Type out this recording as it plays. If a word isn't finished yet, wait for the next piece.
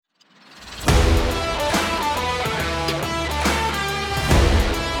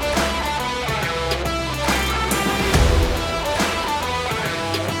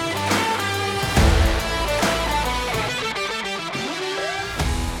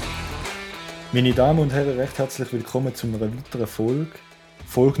Meine Damen und Herren, recht herzlich willkommen zu einer weiteren Folge,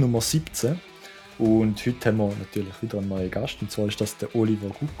 Folge Nummer 17. Und heute haben wir natürlich wieder einen neuen Gast, und zwar ist das der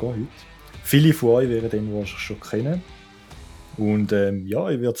Oliver Gugger heute. Viele von euch werden den wahrscheinlich schon kennen. Und ja,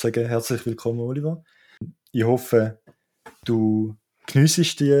 ich würde sagen, herzlich willkommen, Oliver. Ich hoffe, du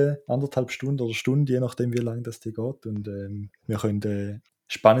geniessest die 1,5 Stunden oder Stunde, je nachdem, wie lange das dir geht. Und wir können eine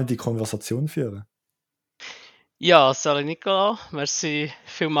spannende Konversation führen. Ja, salut Nicola, merci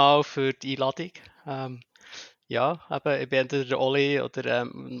vielmals für die Einladung. Ja, eben, ich bin entweder der Oli oder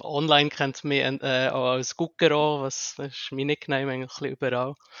online kennt mich auch als Gugger, das ist mein Nickname eigentlich ein bisschen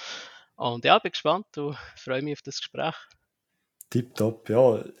überall. Und ja, bin gespannt und freue mich auf das Gespräch. Tipptopp,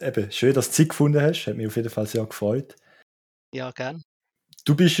 ja, eben, schön, dass du Zeit gefunden hast, hat mich auf jeden Fall sehr gefreut. Ja, gern.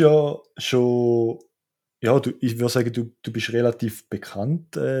 Du bist ja schon, ja, ich würde sagen, du bist relativ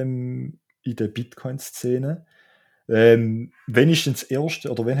bekannt in der Bitcoin-Szene. Wann ist denn das erste,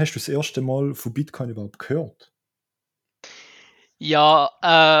 oder wann hast du das erste Mal von Bitcoin überhaupt gehört? Ja,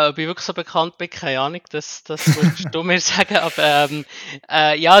 ob ich wirklich so bekannt bin, keine Ahnung, das musst du mir sagen, aber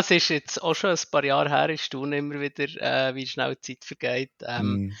ja, es ist jetzt auch schon ein paar Jahre her, ich staune immer wieder, wie schnell die Zeit vergeht.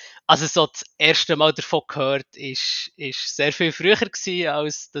 Mm, Also so das erste Mal davon gehört, ist sehr viel früher gewesen,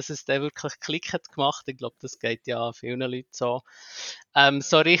 als dass es dann wirklich Klick hat gemacht. Ich glaube, das geht ja vielen Leuten so.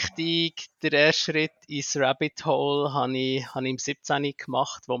 So richtig der erste Schritt ins Rabbit Hole habe ich im 17.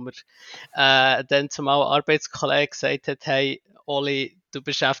 gemacht, wo mir dann zumal ein Arbeitskollege gesagt hat, hey, Oli, du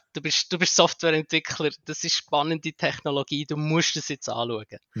bist Softwareentwickler, das ist spannende Technologie, du musst es jetzt anschauen.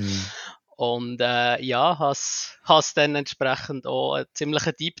 mm, Und ja, has dann entsprechend auch einen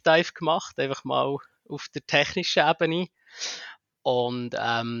ziemlichen Deep Dive gemacht, einfach mal auf der technischen Ebene. Und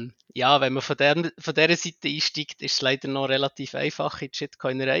ja, wenn man von dieser Seite einsteigt, ist es leider noch relativ einfach, in die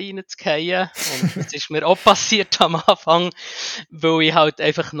Shitcoinerei reinzugehen. Und das ist mir auch passiert am Anfang, weil ich halt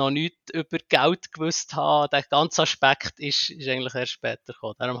einfach noch nichts über Geld gewusst habe. Der ganze Aspekt ist eigentlich erst später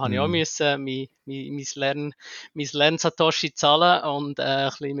gekommen. Darum habe ich auch mm, müssen mein Lern Satoshi zahlen und ein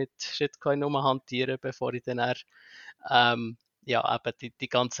bisschen mit Shitcoin hantieren, bevor ich dann ja, eben die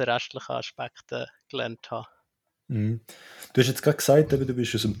ganzen restlichen Aspekte gelernt habe. mm. Du hast jetzt gerade gesagt, eben, du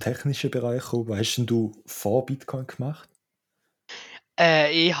bist aus dem technischen Bereich gekommen. Was hast denn du vor Bitcoin gemacht?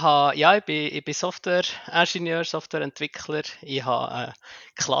 Ich bin Software-Ingenieur, Softwareentwickler. Ich habe eine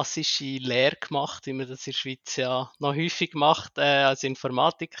klassische Lehre gemacht, wie man das in der Schweiz ja noch häufig macht, als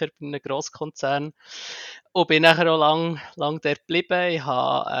Informatiker bei einem Grosskonzern. Und bin nachher auch lang dort geblieben. Ich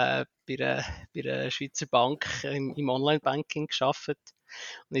habe bei einer Schweizer Bank im Online-Banking gearbeitet.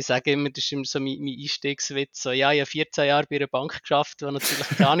 Und ich sage immer, das ist immer so mein Einstiegswitz, so, ja, ich habe 14 Jahre bei einer Bank geschafft, die natürlich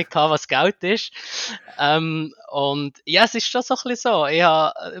keine Ahnung hatte, was Geld ist. Und ja, es ist schon so ein bisschen so. Ich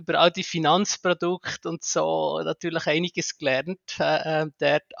habe über all die Finanzprodukte und so natürlich einiges gelernt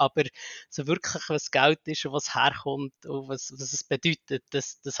dort, aber so wirklich, was Geld ist und was herkommt und was es bedeutet,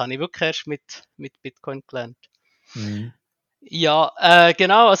 das habe ich wirklich erst mit Bitcoin gelernt. Mm, Ja,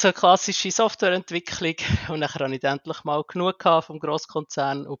 genau, also klassische Softwareentwicklung und nachher habe ich dann endlich mal genug gehabt vom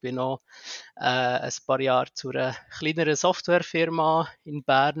Grosskonzern und bin noch ein paar Jahre zu einer kleineren Softwarefirma in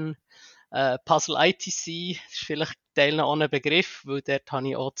Bern, Puzzle ITC, das ist vielleicht Teilen ohne Begriff, weil dort habe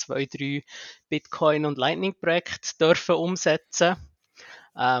ich auch 2, 3 Bitcoin- und Lightning-Projekte dürfen umsetzen.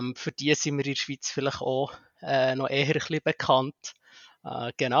 Für die sind wir in der Schweiz vielleicht auch noch eher ein bisschen bekannt.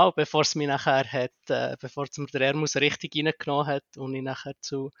 Genau, bevor es mir der Ermus richtig reingenommen hat und ich nachher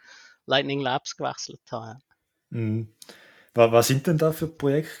zu Lightning Labs gewechselt habe. mm. Was sind denn da für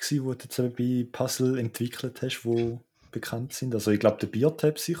Projekte gewesen, die du jetzt eben bei Puzzle entwickelt hast, die bekannt sind? Also ich glaube, der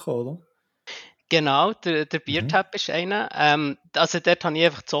Biertab sicher, oder? Genau, der Mhm. Beer-Tab ist einer. Also dort habe ich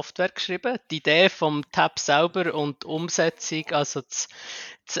einfach die Software geschrieben. Die Idee vom Tab selber und die Umsetzung, also das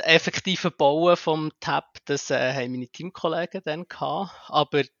effektive Bauen vom Tab, das haben meine Teamkollegen dann gehabt.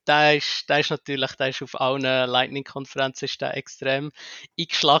 Aber der ist auf allen Lightning-Konferenzen extrem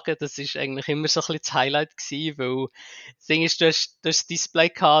eingeschlagen. Das ist eigentlich immer so ein bisschen das Highlight gewesen, weil das Ding ist, du hast das Display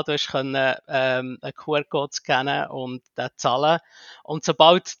gehabt, du hast können, einen QR-Code scannen und den zahlen. Und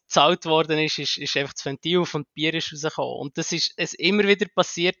sobald gezahlt worden ist einfach das Ventil auf und Bier ist rausgekommen. Und das ist es immer wieder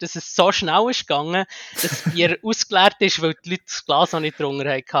passiert, dass es so schnell ist gegangen, dass das Bier ausgeleert ist, weil die Leute das Glas noch nicht drunter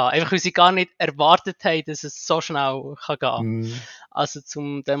hatten. Einfach weil sie gar nicht erwartet haben, dass es so schnell gehen kann. Mm, Also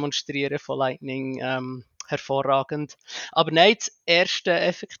zum Demonstrieren von Lightning hervorragend. Aber nein, das erste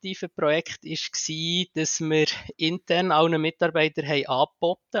effektive Projekt war, dass wir intern allen Mitarbeitern haben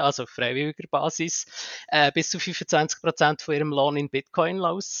angeboten, also auf freiwilliger Basis, bis zu 25% von ihrem Lohn in Bitcoin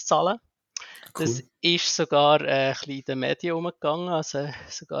auszahlen. Das Cool. ist sogar ein bisschen in den Medien umgegangen, also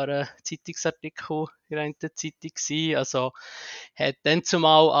sogar ein Zeitungsartikel in einer Zeitung gewesen. Also hat dann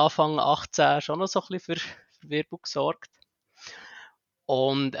zumal Anfang 18 schon noch so ein bisschen für Verwirrung gesorgt.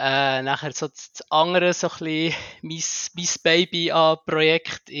 Und nachher so das andere so ein bisschen mein Baby an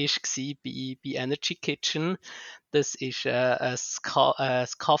Projekt war bei Energy Kitchen. Das ist ein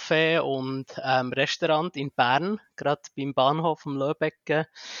Café und Restaurant in Bern, gerade beim Bahnhof am Löbecken.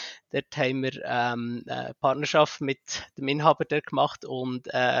 Dort haben wir eine Partnerschaft mit dem Inhaber dort gemacht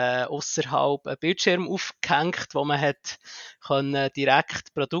und außerhalb einen Bildschirm aufgehängt, wo man hat können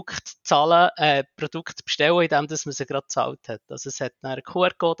direkt Produkt bestellen, indem dass man sie gerade gezahlt hat. Also es hat einen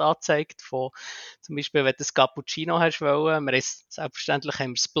QR-Code angezeigt von, zum Beispiel, wenn du ein Cappuccino hast wollen, selbstverständlich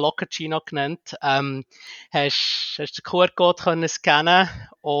haben wir es Bloccacino genannt, hast den QR-Code können scannen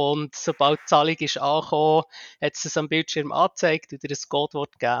und sobald die Zahlung ist angekommen, hat es am Bildschirm angezeigt und dir ein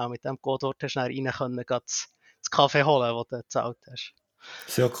Codewort gegeben. Und mit diesem Codewort hast du dann rein können, das Kaffee holen, das du gezahlt hast.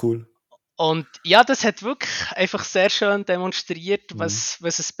 Sehr cool. Und ja, das hat wirklich einfach sehr schön demonstriert, Mhm. was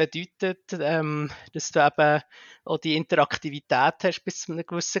es bedeutet, dass du eben auch die Interaktivität hast bis zu einem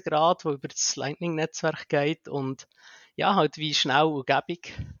gewissen Grad, wo über das Lightning-Netzwerk geht und ja, halt wie schnell und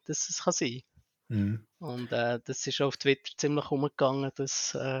gäbig das es kann sein. Mhm. Und das ist auf Twitter ziemlich umgegangen,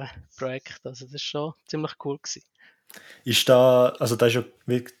 das Projekt. Also das ist schon ziemlich cool gewesen. Ist da, also da ist ja,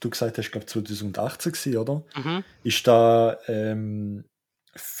 wie du gesagt hast, glaube 2018 gewesen, oder? Mhm. Ist da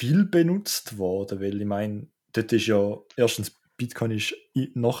viel benutzt worden? Weil ich meine, dort ist ja erstens Bitcoin ist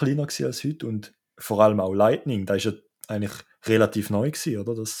noch kleiner gewesen als heute und vor allem auch Lightning, da ist ja eigentlich relativ neu gewesen,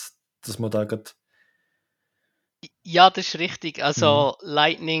 oder? Dass man da gerade. Ja, das ist richtig. Mhm. Also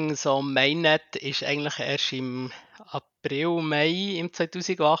Lightning, so Mainnet, ist eigentlich erst im April, Mai im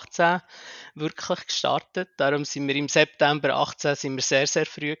 2018 wirklich gestartet. Darum sind wir im September 18 sind wir sehr, sehr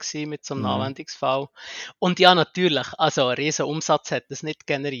früh gewesen mit so einem Mhm. Anwendungsfall. Und ja, natürlich, also ein riesen Umsatz hat das nicht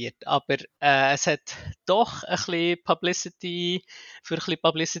generiert, aber es hat doch für ein bisschen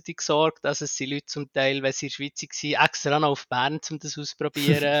Publicity gesorgt. Also es sind Leute zum Teil, wenn sie in der Schweiz waren, extra noch auf Bern, um das Mhm.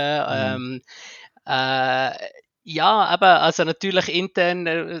 auszuprobieren. Äh, ja, eben, also natürlich intern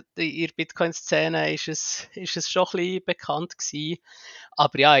in der Bitcoin-Szene ist es schon ein bisschen bekannt gewesen.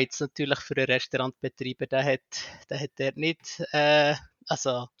 Aber ja, jetzt natürlich für einen Restaurantbetreiber, der hat der nicht,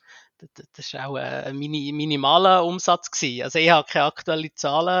 also das war auch ein minimaler Umsatz gewesen. Also ich habe keine aktuellen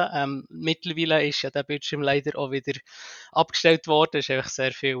Zahlen. Mittlerweile ist ja der Bildschirm leider auch wieder abgestellt worden. Es ist einfach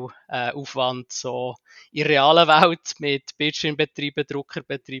sehr viel Aufwand so in der realen Welt mit Bildschirmbetreiben,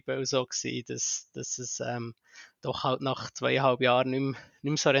 Druckerbetreiben und so gewesen, dass es doch halt nach 2,5 Jahren nicht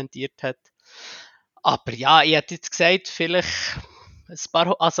mehr so rentiert hat. Aber ja, ich hätte jetzt gesagt, vielleicht ein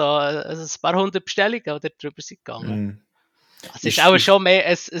paar hundert Bestellungen, die darüber sind gegangen. Mhm. Also es Ist, war auch ist, schon mehr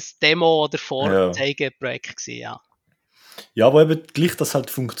ein Demo- oder ja. Vorzeigeprojekt gewesen, ja. Ja, aber eben gleich, dass halt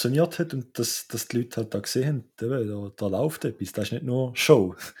funktioniert hat und dass die Leute halt da gesehen haben, eben, da läuft etwas, das ist nicht nur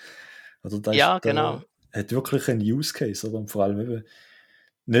Show. Also Ja, da genau. hat wirklich einen Use Case, oder? Und vor allem eben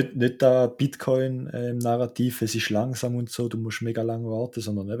nicht da Bitcoin-Narrativ, es ist langsam und so, du musst mega lang warten,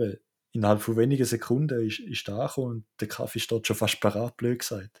 sondern eben innerhalb von wenigen Sekunden ist da angekommen und der Kaffee steht schon fast parat, blöd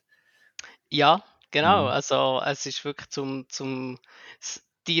gesagt. Ja, genau. Mhm. Also es ist wirklich zum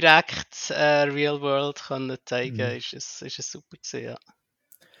direkt Real World können zeigen, Mhm. ist es super gewesen, ja.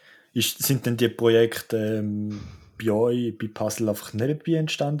 Sind denn die Projekte bei euch, bei Puzzle einfach nebenbei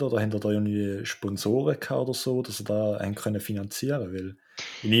entstanden oder habt ihr da irgendwie Sponsoren gehabt oder so, dass ihr da einen können finanzieren? Weil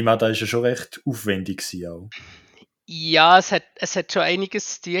ich nehme an, das ist ja schon recht aufwendig gewesen auch. Ja, es hat schon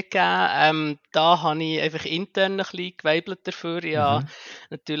einiges zu tun gegeben. Da habe ich einfach intern ein bisschen geweibelt dafür. Ich habe Mhm.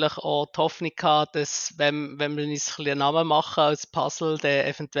 natürlich auch die Hoffnung gehabt, dass, wenn wir uns ein bisschen einen Namen machen als Puzzle, dann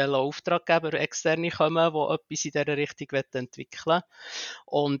eventuell auch Auftraggeber externe kommen, die etwas in dieser Richtung entwickeln wollen.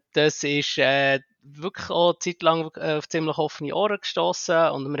 Und das ist wirklich auch eine Zeit lang auf ziemlich offene Ohren gestoßen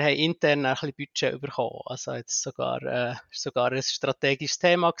und wir haben intern ein bisschen Budget bekommen. Also jetzt sogar ein strategisches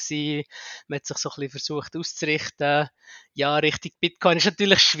Thema gewesen. Man hat sich so ein bisschen versucht auszurichten. Ja, richtig Bitcoin ist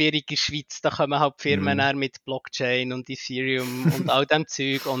natürlich schwierig in der Schweiz. Da kommen halt Firmen Mhm. her mit Blockchain und Ethereum und all dem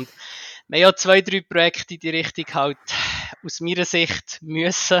Zeug. Und wir haben ja 2, 3 Projekte in die Richtung halt aus meiner Sicht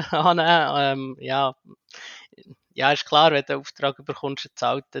müssen annehmen. Ja, ist klar, wenn du einen Auftrag bekommst,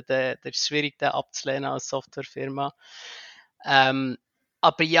 dann ist es schwierig, den abzulehnen als Softwarefirma. Ähm,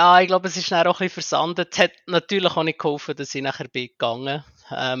 aber ja, ich glaube, es ist dann auch ein bisschen versandet. Es hat natürlich auch nicht geholfen, dass ich nachher bin gegangen.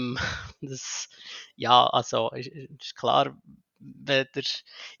 Ähm, das, ja, also ist klar, wenn der,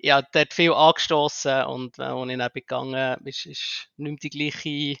 ja, der hat viel angestoßen und als ich dann bin gegangen ist nicht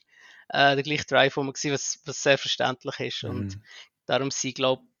mehr der gleiche Drive, wo man war, was sehr verständlich ist. Und Mhm. darum sind,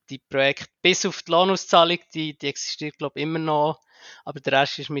 glaube die Projekte bis auf die Lohnauszahlung, die existiert, glaube ich, immer noch. Aber der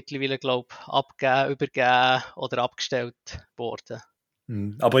Rest ist mittlerweile, glaube ich, abgegeben, übergeben oder abgestellt worden.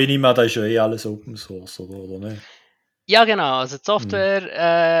 Aber ich nehme an, da ist ja eh alles Open Source, oder nicht? Ja, genau. Also die Mhm.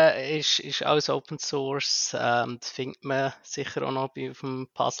 Software ist alles Open Source. Das findet man sicher auch noch auf dem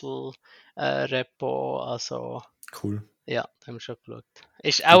Puzzle-Repo. Also Cool. ja, da haben wir schon geschaut.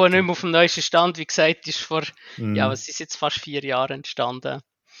 Ist auch nicht Tipptopp. mehr auf dem neuesten Stand. Wie gesagt, ist vor, ja, Mhm. was ist jetzt fast 4 Jahren entstanden.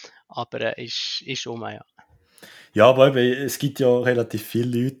 Aber ist ja. Ja, aber eben, es gibt ja relativ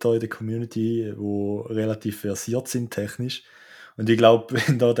viele Leute da in der Community, die relativ versiert sind technisch. Und ich glaube,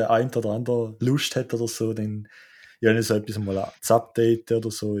 wenn da der ein oder andere Lust hat oder so, dann ja, nicht so etwas mal zu updaten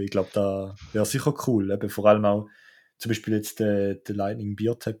oder so. Ich glaube, da wäre sicher cool. Eben, vor allem auch zum Beispiel jetzt der Lightning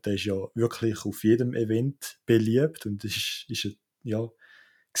Beer Tap, der ist ja wirklich auf jedem Event beliebt und ja,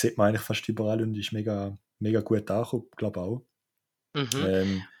 sieht man eigentlich fast überall und ist mega, mega gut angekommen, glaube auch. Mhm.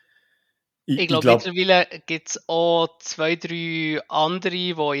 Ähm, Ich ich glaube, glaube, mittlerweile gibt es auch 2, 3 andere,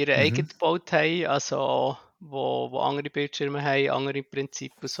 die ihre mhm, eigenen gebaut haben, also wo andere Bildschirme haben, andere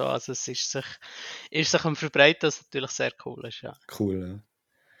Prinzipien und so. Also es ist sich am Verbreiten, was natürlich sehr cool ist, ja. cool.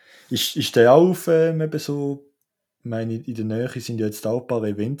 Ja. Ist der auch auf eben so, ich meine, in der Nähe sind ja jetzt auch ein paar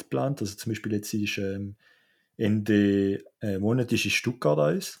Events geplant, also zum Beispiel jetzt ist Ende Monat ist in Stuttgart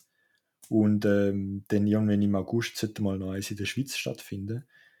eins und dann irgendwann im August sollte mal noch eins in der Schweiz stattfinden.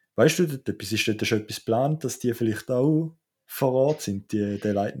 Weißt du dort etwas? Ist dort schon etwas geplant, dass die vielleicht auch vor Ort sind,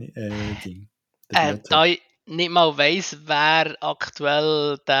 der Lightning, Ding, der Da Biertap? ich nicht mal weiss, wer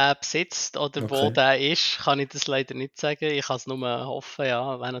aktuell den besitzt oder wo Okay. der ist, kann ich das leider nicht sagen. Ich kann es nur hoffen,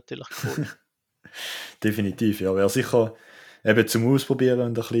 ja, wäre natürlich cool. Definitiv, ja. Wäre sicher eben zum Ausprobieren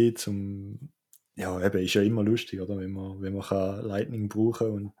und ein bisschen ja, eben, ist ja immer lustig, oder? Wenn man kann Lightning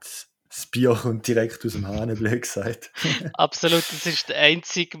brauchen und das Bier kommt direkt aus dem Hahn, blöd gesagt. Absolut, das ist das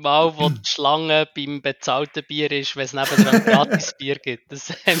einzige Mal, wo die Schlange beim bezahlten Bier ist, wenn es nebendran gratis Bier gibt. Das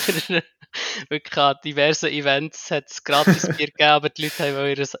haben wir wirklich an diversen Events hat es gratis Bier gegeben, aber die Leute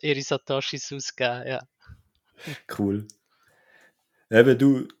haben ihre Satoshis ausgegeben, ja. Cool.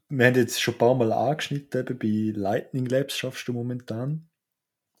 Eben, wir haben jetzt schon ein paar Mal angeschnitten, eben bei Lightning Labs schaffst du momentan.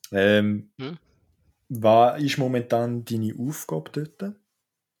 Ähm, Hm? was ist momentan deine Aufgabe dort?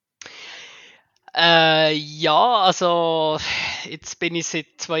 Ja, also jetzt bin ich seit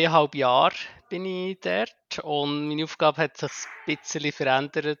 2,5 Jahren bin ich dort und meine Aufgabe hat sich ein bisschen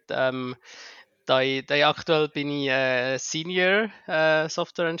verändert. Da ich aktuell bin ich Senior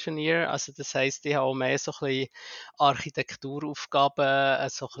Software Engineer, also das heißt, ich habe auch mehr so ein bisschen Architekturaufgaben,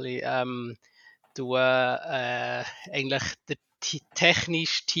 so ein bisschen eigentlich der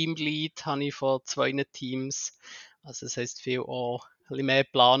technische Teamlead habe ich von 2 Teams. Also das heißt viel auch ein bisschen mehr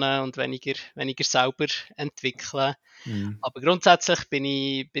planen und weniger selber entwickeln. Mhm. Aber grundsätzlich bin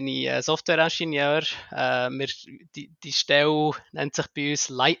ich Software-Ingenieur. Die Stelle nennt sich bei uns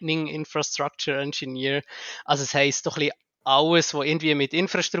Lightning Infrastructure Engineer. Also es heisst doch ein bisschen alles, was irgendwie mit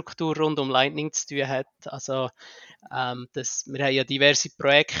Infrastruktur rund um Lightning zu tun hat. Also wir haben ja diverse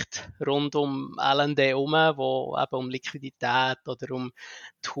Projekte rund um LND herum, wo eben um Liquidität oder um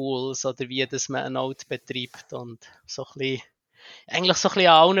Tools oder wie das man eine Node betreibt und so ein bisschen, eigentlich so ein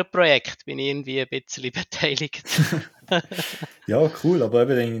bisschen an allen Projekten bin ich irgendwie ein bisschen beteiligt. Ja, cool, aber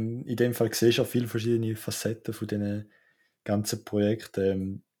eben in dem Fall siehst du auch viele verschiedene Facetten von diesen ganzen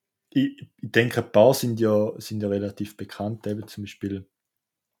Projekten. Ich denke, ein paar sind ja relativ bekannt, eben zum Beispiel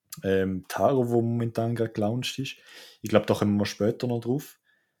Taro, wo momentan gerade gelauncht ist. Ich glaube, da kommen wir später noch drauf.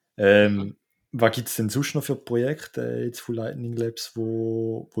 Mhm. Was gibt es denn sonst noch für Projekte jetzt von Lightning Labs,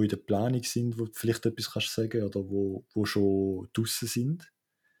 wo in der Planung sind, wo du vielleicht etwas kannst sagen oder wo schon draussen sind?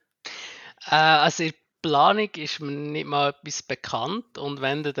 Also in der Planung ist mir nicht mal etwas bekannt und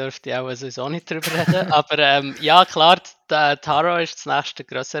wenn, dann dürfte ich auch sowieso nicht darüber reden. Aber ja, klar, Taro ist das nächste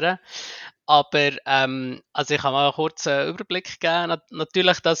größere. Aber also ich kann mal einen kurzen Überblick geben.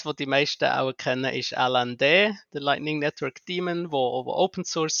 Natürlich das, was die meisten auch kennen, ist LND, der Lightning Network Daemon, wo Open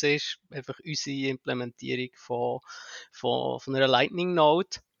Source ist. Einfach unsere Implementierung von einer Lightning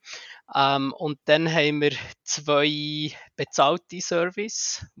Node. Und dann haben wir 2 bezahlte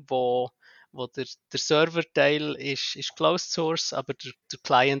Service, wo der Serverteil ist Closed Source, aber der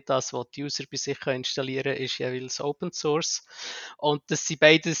Client, das, was die User bei sich installieren können, ist jeweils Open Source. Und das sind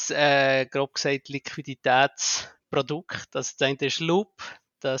beides, grob gesagt, Liquiditätsprodukte. Das eine ist Loop,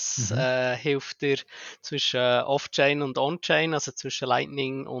 das Mhm. hilft dir zwischen Off-Chain und On-Chain, also zwischen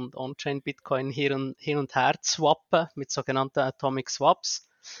Lightning und On-Chain Bitcoin hin und her zu swappen mit sogenannten Atomic Swaps.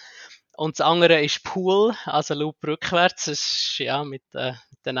 Und das andere ist Pool, also Loop rückwärts. Das ist, ja, mit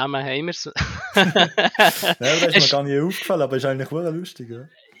den Namen haben wir es. Ja, aber das ist mir gar nicht aufgefallen, aber ist eigentlich lustig, ja.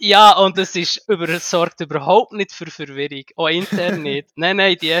 Ja, und es sorgt überhaupt nicht für Verwirrung. Auch intern nicht. Nein,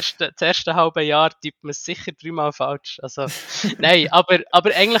 das erste halbe Jahr tippt man es sicher 3-mal falsch. Also, nein,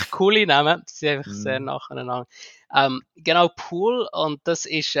 aber eigentlich coole Namen. Die sind einfach sehr Mhm. nacheinander. Genau, Pool, und das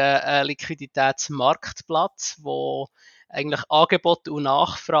ist ein Liquiditätsmarktplatz, wo eigentlich Angebot und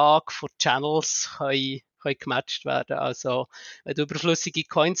Nachfrage von Channels können gematcht werden. Also, wenn du überflüssige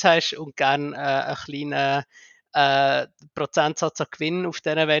Coins hast und gerne einen kleinen Prozentsatz an Gewinn auf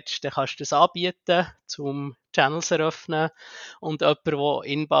denen willst, dann kannst du das anbieten, zum Channels eröffnen. Und jemand, der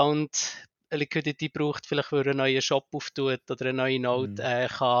inbound Liquidity braucht, vielleicht weil er einen neuen Shop auftut oder eine neue Node, Mhm.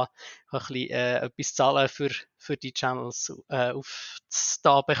 kann ein bisschen, etwas zahlen für die Channels auf das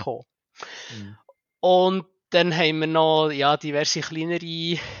da bekommen. Mhm. Und dann haben wir noch ja, diverse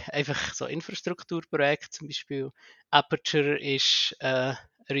kleinere einfach so Infrastrukturprojekte, zum Beispiel Aperture ist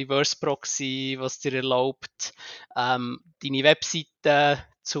Reverse Proxy, was dir erlaubt, deine Webseite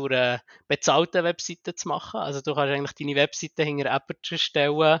zu einer bezahlten Webseite zu machen. Also du kannst eigentlich deine Webseite hinter Aperture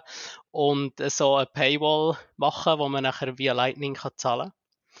stellen und so eine Paywall machen, wo man nachher via Lightning kann zahlen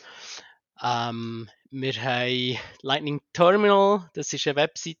kann. Wir haben Lightning Terminal, das ist eine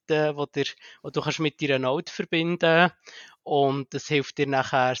Webseite, wo du kannst mit deiner Node verbinden, und das hilft dir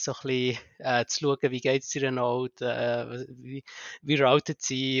nachher so ein bisschen zu schauen, wie geht es deiner Node, wie routet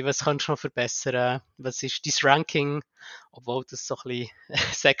sie, was kannst du noch verbessern, was ist dein Ranking, obwohl das so ein bisschen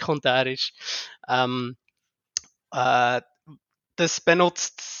sekundär ist. Ähm, äh, Das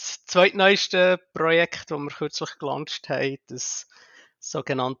benutzt das zweitneueste Projekt, das wir kürzlich gelauncht haben, das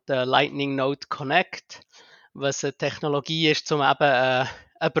sogenannte Lightning Node Connect, was eine Technologie ist, um eben einen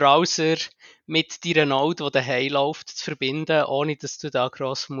Browser mit deiner Node, die daheim läuft, zu verbinden, ohne dass du da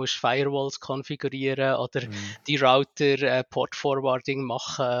gross musst Firewalls konfigurieren oder Mhm. die Router Port Forwarding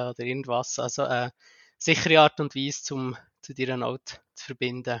machen oder irgendwas. Also eine sichere Art und Weise, um zu deiner Node zu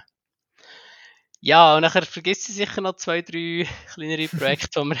verbinden. Ja, und nachher vergisst sie sicher noch 2, 3 kleinere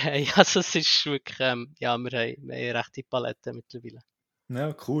Projekte, die wir haben. Also es ist wirklich, ja, wir haben eine rechte Palette mittlerweile.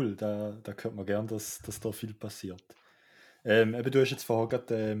 Ja, cool. Da hört man gern, dass da viel passiert. Eben, du hast jetzt vorher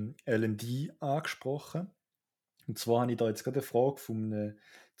gerade L&D angesprochen. Und zwar habe ich da jetzt gerade eine Frage von einem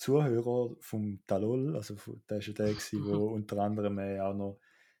Zuhörer vom Talol, also der ist ja der gewesen, der unter anderem auch noch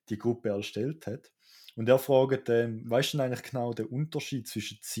die Gruppe erstellt hat. Und er fragt, weißt du denn eigentlich genau den Unterschied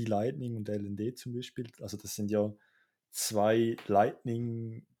zwischen C-Lightning und LND zum Beispiel? Also das sind ja zwei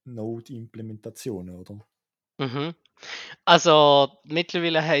Lightning-Node-Implementationen, oder? Mhm. Also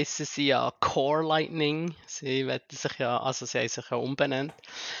mittlerweile heissen sie ja Core Lightning. Sie haben sich ja umbenannt.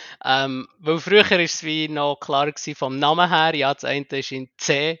 Weil früher war es wie noch klar gewesen vom Namen her, ja, das eine ist in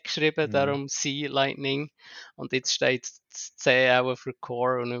C geschrieben, Mhm. darum C Lightning. Und jetzt steht das C auch für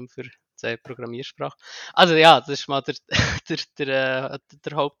Core und nicht mehr für C Programmiersprache. Also ja, das ist mal der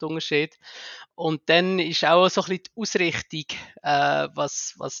Hauptunterschied. Und dann ist auch so ein bisschen die Ausrichtung,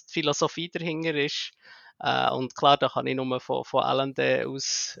 was die Philosophie dahinter ist. Und klar, da kann ich nur von L&D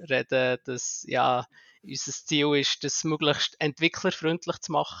aus reden, dass ja, unser Ziel ist, das möglichst entwicklerfreundlich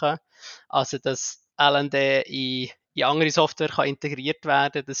zu machen. Also, dass L&D in andere Software kann integriert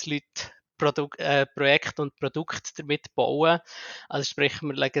werden, dass Leute Projekte und Produkte damit bauen. Also sprich,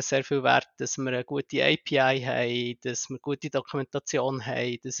 wir legen sehr viel Wert, dass wir eine gute API haben, dass wir gute Dokumentation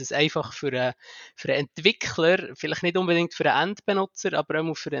haben, dass es einfach für einen Entwickler, vielleicht nicht unbedingt für einen Endbenutzer, aber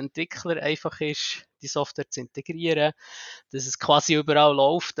auch für einen Entwickler einfach ist, die Software zu integrieren, dass es quasi überall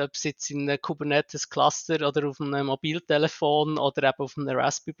läuft, ob es jetzt in einem Kubernetes-Cluster oder auf einem Mobiltelefon oder eben auf einem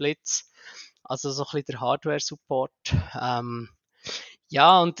Raspberry Blitz. Also so ein bisschen der Hardware-Support.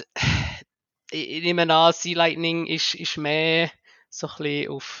 Ja, und ich nehme an, C-Lightning ist mehr so ein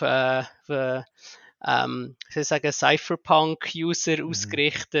bisschen auf ich soll sagen, Cypherpunk-User Mhm.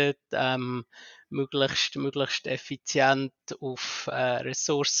 ausgerichtet, möglichst effizient auf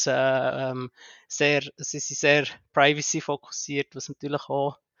Ressourcen, sie sind sehr privacy-fokussiert, was natürlich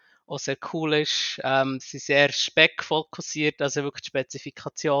auch sehr cool ist. Sie sind sehr spec-fokussiert, also wirklich die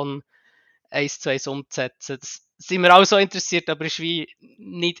Spezifikation eins zu eins umzusetzen. Das sind wir auch so interessiert, aber ist wie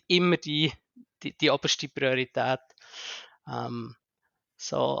nicht immer die oberste Priorität. Ähm,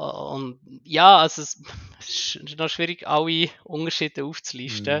 so, und ja, also es ist noch schwierig, alle Unterschiede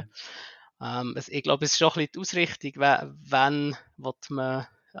aufzulisten. Mhm. Ich glaube, es ist auch ein bisschen die Ausrichtung, wenn will man,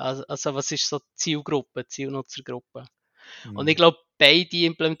 also was ist so die Zielgruppe, Zielnutzergruppe. Und ich Mhm. glaube, beide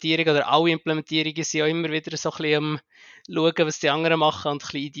Implementierungen oder alle Implementierungen sind ja immer wieder so ein bisschen am schauen, was die anderen machen und ein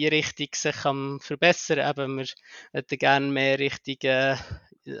bisschen in die Richtung sich am verbessern. Eben, wir hätten gerne mehr Richtung,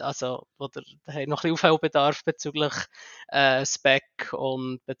 also, oder haben noch ein bisschen Aufholbedarf bezüglich Spec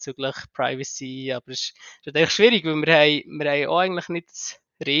und bezüglich Privacy, aber es ist eigentlich schwierig, weil wir haben auch eigentlich nicht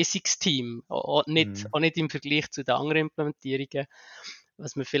riesiges Team. Mhm. Auch nicht im Vergleich zu den anderen Implementierungen.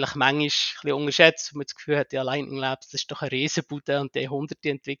 Was man vielleicht manchmal ein bisschen unterschätzt, wo man das Gefühl hat, ja, Lightning Labs, das ist doch eine Riesenbude und die hunderte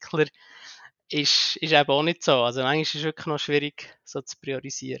Entwickler, ist eben auch nicht so. Also manchmal ist es wirklich noch schwierig, so zu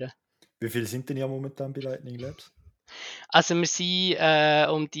priorisieren. Wie viele sind denn ja momentan bei Lightning Labs? Also wir sind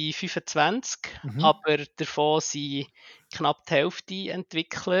um die 25, Mhm. aber davon sind knapp die Hälfte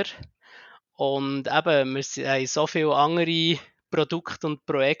Entwickler. Und eben, haben so viele andere Produkte und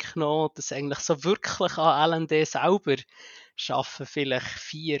Projekte noch, dass eigentlich so wirklich an L&D selber arbeiten vielleicht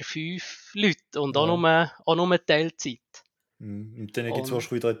 4, 5 Leute und Ja. auch nur Teilzeit. Mhm. Und dann gibt es Und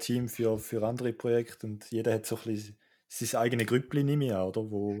wahrscheinlich wieder ein Team für andere Projekte und jeder hat so ein bisschen sein eigenes Grüppli, nehme ich an,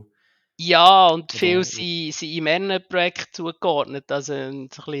 oder? ja, und viele Oder, sind in mehreren Projekten zugeordnet, also so ein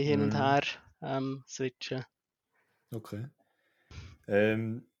bisschen hin und mhm. her switchen. Okay.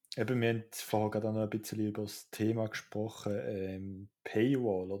 Eben, wir haben vorher gerade auch noch ein bisschen über das Thema gesprochen,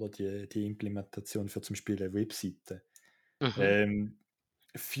 Paywall, oder die Implementation für zum Beispiel eine Webseite. Mhm. Ähm,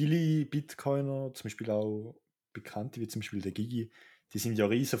 Viele Bitcoiner, zum Beispiel auch Bekannte wie zum Beispiel der Gigi, die sind ja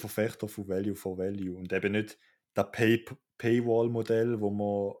riesen Verfechter von Value for Value und eben nicht das Paywall-Modell, wo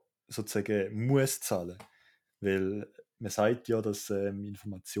man sozusagen muss zahlen. Weil man sagt ja, dass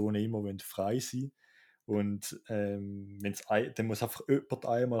Informationen immer frei sein wollen. Und dann muss einfach jemand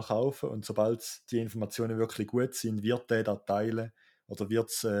einmal kaufen und sobald die Informationen wirklich gut sind, wird der das teilen oder wird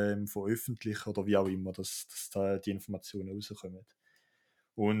es veröffentlichen oder wie auch immer, dass da die Informationen rauskommen.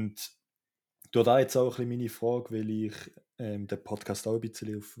 Und durch da jetzt auch ein bisschen meine Frage, weil ich den Podcast auch ein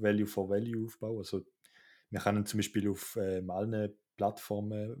bisschen auf Value for Value aufbaue. Also wir können zum Beispiel auf allen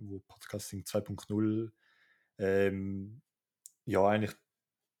Plattformen, wo Podcasting 2.0 ähm, ja eigentlich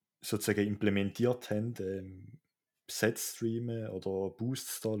sozusagen implementiert haben, Sets streamen oder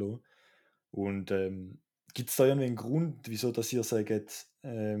Boosts da lassen. Und gibt es da irgendwie einen Grund, wieso dass ihr sagt,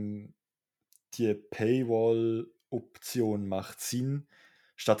 die Paywall-Option macht Sinn,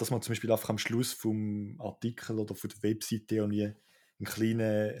 statt dass man zum Beispiel einfach am Schluss vom Artikel oder von der Webseite irgendwie einen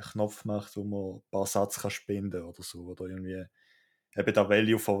kleinen Knopf macht, wo man ein paar Satz kann spenden oder so, oder irgendwie eben das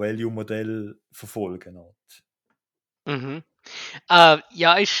Value-for-Value-Modell verfolgen. Halt. Mhm.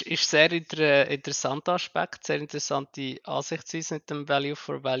 Ja, ist sehr interessanter Aspekt, sehr interessante Ansichtsweise mit dem Value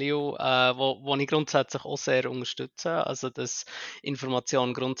for Value, wo ich grundsätzlich auch sehr unterstütze. Also, dass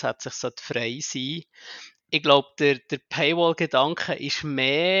Information grundsätzlich frei sein. Ich glaube, der Paywall-Gedanke ist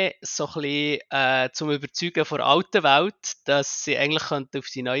mehr so ein bisschen zum Überzeugen von der alten Welt, dass sie eigentlich könnten auf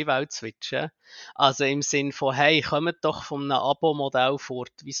die neue Welt switchen. Also im Sinn von, hey, kommt doch von einem Abo-Modell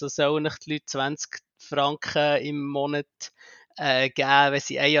fort. Wieso sollen nicht die Leute 20 Franken im Monat geben, wenn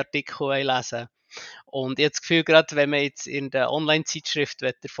sie einen Artikel lesen wollen? Und ich habe das Gefühl, gerade wenn man jetzt in der Online-Zeitschrift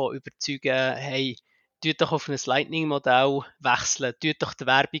davon überzeugen, hey, tut doch auf ein Lightning-Modell wechseln, tut doch die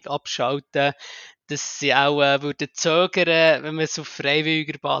Werbung abschalten, dass sie auch würden zögern, wenn man es auf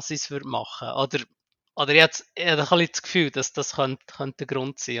freiwilliger Basis würde machen. Oder ich habe ein bisschen das Gefühl, dass das könnte der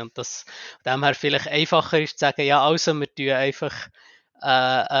Grund sein und dass von dem her vielleicht einfacher ist zu sagen, ja, also wir tun einfach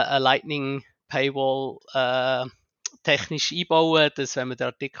eine Lightning Paywall technisch einbauen, dass wenn man den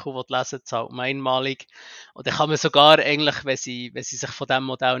Artikel lesen will, zahlt man einmalig. Und dann kann man sogar eigentlich, wenn sie sich von diesem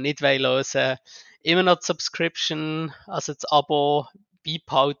Modell nicht lösen wollen, immer noch die Subscription, also das Abo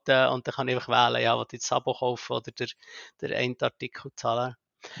beibehalten und dann kann ich einfach wählen, ja, will ich das Abo kaufen oder der einen Artikel zahlen.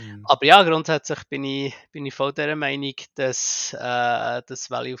 Mhm. Aber ja, grundsätzlich bin ich voll der Meinung, dass das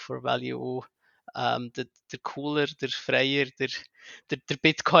Value for Value der cooler, der freier, der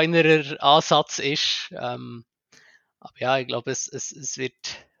Bitcoinerer Ansatz ist. Aber ja, ich glaube, es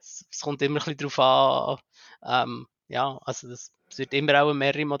kommt immer ein bisschen darauf an, ja, also es wird immer auch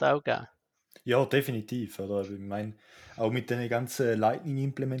mehrere Modelle geben. Ja, definitiv. Oder? Ich meine, auch mit den ganzen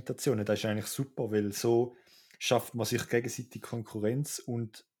Lightning-Implementationen, das ist eigentlich super, weil so schafft man sich gegenseitig Konkurrenz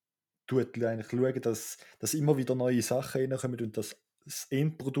und tut eigentlich schauen, dass immer wieder neue Sachen reinkommen und dass das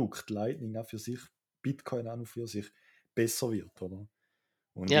Endprodukt Lightning auch für sich, Bitcoin an und für sich besser wird. Oder?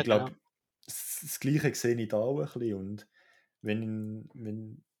 Und ich Ja, genau. glaube, das Gleiche sehe ich da auch ein bisschen. Und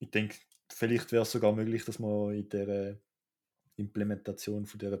ich denke, vielleicht wäre es sogar möglich, dass man in der Implementation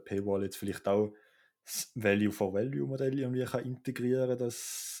von dieser Paywall jetzt vielleicht auch das Value-for-Value-Modell irgendwie kann integrieren,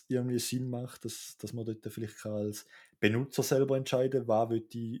 das irgendwie Sinn macht, dass man dort vielleicht kann als Benutzer selber entscheiden, was will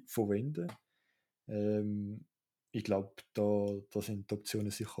ich verwenden. Ähm, Ich glaube, da sind die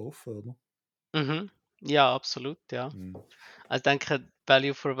Optionen sicher offen, oder? Mhm. Ja, absolut, ja. Mhm. Also ich denke,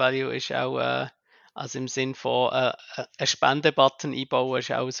 Value for Value ist auch, also im Sinn von einen Spendebutton einbauen,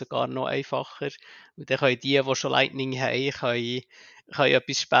 ist auch sogar noch einfacher. Und dann können die schon Lightning haben, können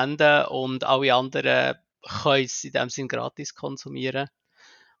etwas spenden und alle anderen können es in dem Sinn gratis konsumieren.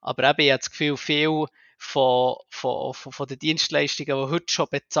 Aber eben, ich habe das Gefühl, viel von den Dienstleistungen, die heute schon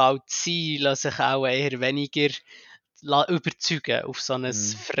bezahlt sind, lassen sich auch eher weniger überzeugen, auf so ein Mhm.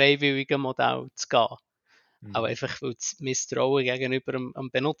 freiwilliges Modell zu gehen. Auch Mhm. einfach, weil das Misstrauen gegenüber dem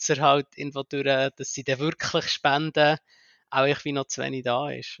Benutzer halt irgendwo durch, dass sie dann wirklich spenden, auch irgendwie noch zu wenig da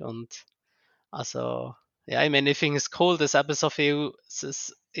ist. Und also, ja, ich meine, ich finde es cool, dass eben so viel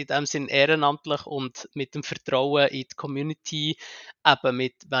in dem Sinn ehrenamtlich und mit dem Vertrauen in die Community eben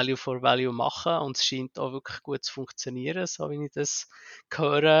mit Value for Value machen. Und es scheint auch wirklich gut zu funktionieren, so wie ich das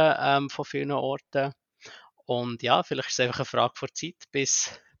höre von vielen Orten. Und ja, vielleicht ist es einfach eine Frage der Zeit,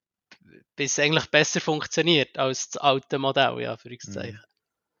 bis es eigentlich besser funktioniert als das alte Modell, ja, Anführungszeichen. Mhm.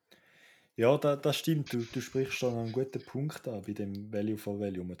 Ja, das stimmt. Du sprichst schon einen guten Punkt an bei dem Value for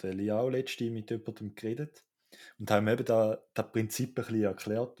Value Modell. Ich habe auch letztens mit jemandem geredet und haben eben das Prinzip ein bisschen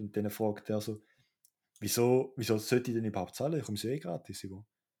erklärt und dann fragt er so, wieso sollte ich denn überhaupt zahlen? Ich komme ja eh gratis über,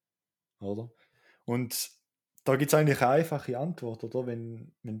 oder? Und da gibt es eigentlich eine einfache Antwort, oder?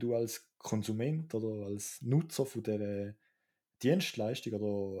 Wenn du als Konsument oder als Nutzer von der Dienstleistung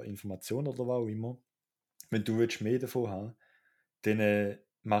oder Information oder was auch immer, wenn du willst mehr davon haben, dann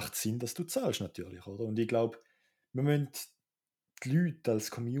macht es Sinn, dass du zahlst natürlich, oder? Und ich glaube, wir müssen die Leute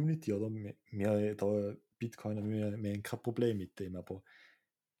als Community, oder? Wir da Bitcoiner, wir haben kein Problem mit dem, aber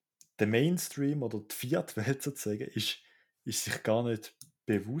der Mainstream oder die Fiat-Welt sozusagen ist sich gar nicht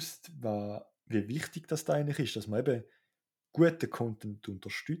bewusst, wie wichtig das da eigentlich ist, dass man eben guten Content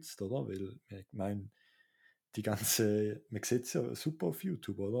unterstützt, oder? Weil ich meine, man sieht es ja super auf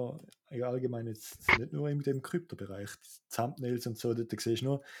YouTube, oder? Allgemein jetzt nicht nur in dem Kryptobereich, die Thumbnails und so, dort siehst du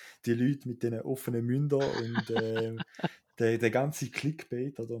nur die Leute mit den offenen Mündern und der ganze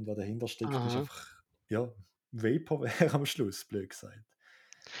Clickbait, oder? Und was dahinter steckt, ist Aha. einfach, ja, Vaporware am Schluss, blöd gesagt.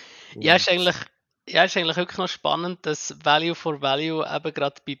 Ja, Und ist eigentlich wirklich noch spannend, dass Value for Value eben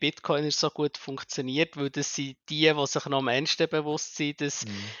gerade bei Bitcoiners so gut funktioniert, weil das sind die sich noch am ehesten bewusst sind, dass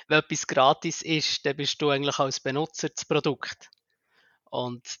mh, wenn etwas gratis ist, dann bist du eigentlich als Benutzer das Produkt.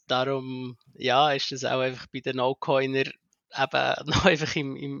 Und darum, ja, ist das auch einfach bei den No-Coiner eben noch einfach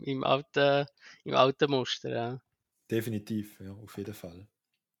im alten Muster. Ja. definitiv, ja, auf jeden Fall.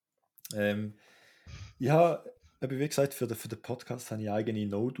 Ähm, ich habe, eben wie gesagt, für den Podcast habe ich eine eigene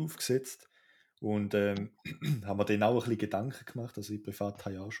Node aufgesetzt und habe mir dann auch ein bisschen Gedanken gemacht. Also ich privat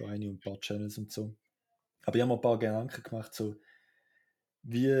habe ja auch schon eine und ein paar Channels und so. Aber ich habe mir ein paar Gedanken gemacht, so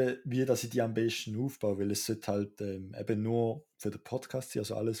wie dass ich die am besten aufbaue, weil es sollte halt eben nur für den Podcast sein,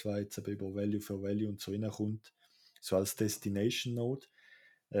 also alles, was jetzt eben über Value for Value und so reinkommt, so als Destination Node.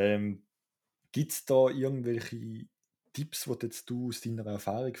 Ähm, Gibt es da irgendwelche Tipps, die jetzt du aus deiner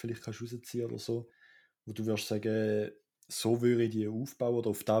Erfahrung vielleicht kannst rausziehen oder so, wo du wirst sagen, so würde ich die aufbauen oder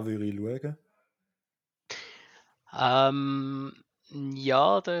auf da würde ich schauen? Ähm,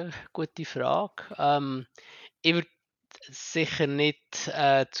 ja, gute Frage. Ich würde sicher nicht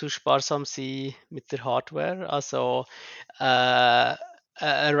zu sparsam sein mit der Hardware. Also ein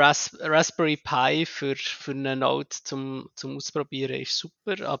Raspberry Pi für eine Node zum Ausprobieren ist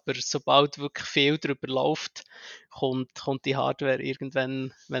super, aber sobald wirklich viel darüber läuft, kommt die Hardware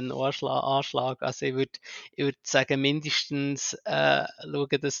irgendwann wenn Anschlag. Also ich würd sagen, mindestens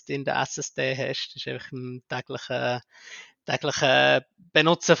schauen, dass du in der SSD hast. Das ist einfach ein täglichen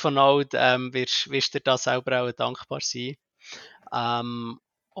Benutzen von Node wirst du dir da selber auch dankbar sein. Ähm,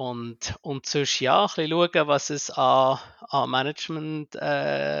 und sonst ja, ein bisschen schauen, was es an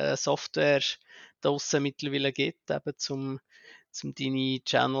Management-Software draussen mittlerweile gibt, eben zum deine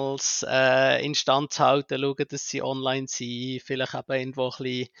Channels instand zu halten, schauen, dass sie online sind, vielleicht eben irgendwo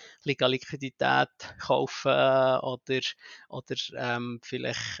ein bisschen Liquidität kaufen oder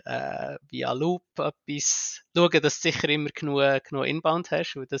vielleicht via Loop etwas schauen, dass du sicher immer genug Inbound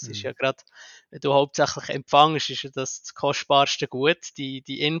hast, weil das ist Mhm. ja gerade, wenn du hauptsächlich empfängst, ist ja das kostbarste Gut,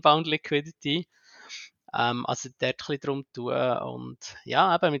 die Inbound Liquidity. Also dort ein bisschen drum tun. Und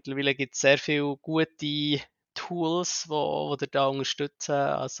ja, eben, mittlerweile gibt es sehr viele gute Tools, wo dir da unterstützen,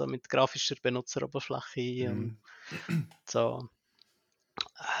 also mit grafischer Benutzeroberfläche und Mhm. so.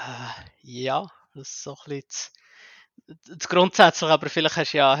 Ja, das ist so ein bisschen das Grundsätzliche, aber vielleicht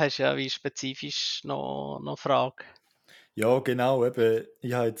hast du ja wie spezifisch noch Frage. Ja, genau, eben.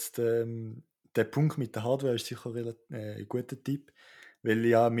 Ich habe jetzt, der Punkt mit der Hardware ist sicher ein guter Tipp, weil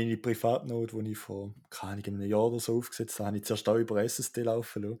ja meine Privatnode, die ich vor, keine Ahnung, einem Jahr oder so aufgesetzt habe, habe ich zuerst auch über SSD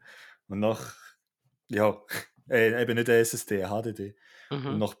laufen lassen. Und ja, eben nicht eine SSD, eine HDD.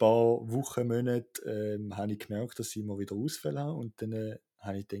 Und Mhm. nach ein paar Wochen, Monaten habe ich gemerkt, dass ich immer wieder Ausfälle habe. Und dann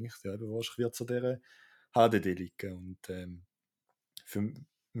habe ich gedacht, ja, eben, wahrscheinlich wird es an dieser HDD liegen. Und für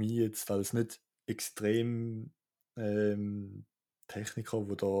mich jetzt als nicht extrem ähm, Techniker,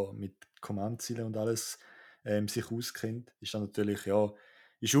 der da mit Kommandozielen und alles sich auskennt, ist dann natürlich, ja,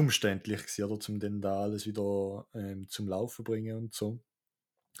 ist umständlich gewesen, oder, um dann da alles wieder zum Laufen bringen und so.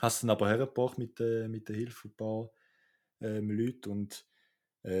 Hast dann aber hergebracht mit der Hilfe von ein paar Leuten und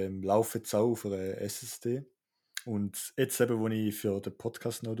laufe jetzt auch auf einer SSD. Und jetzt eben, wo ich für den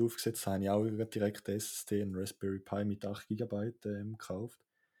Podcast noch aufgesetzt habe, habe ich auch direkt eine SSD, einen Raspberry Pi mit 8 GB gekauft.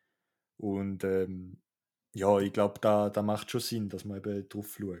 Und ja, ich glaube, da macht schon Sinn, dass man eben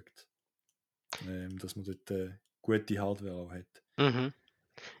drauf schaut. Dass man dort gute Hardware auch hat. Mhm.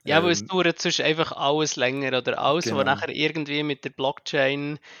 Ja, weil es Ähm, dauert sonst einfach alles länger oder alles, was genau. nachher irgendwie mit der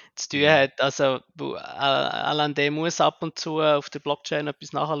Blockchain zu tun Mhm. hat. Also, LND muss ab und zu auf der Blockchain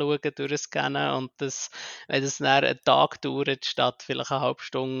etwas nachschauen, durchscannen und das, wenn das dann einen Tag dauert, statt vielleicht eine halbe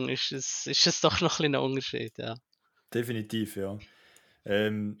Stunde, ist es doch noch ein bisschen ein Unterschied, ja. Definitiv, ja.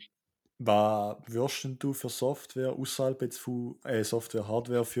 Ähm, was würdest denn du für Software außerhalb jetzt von Software,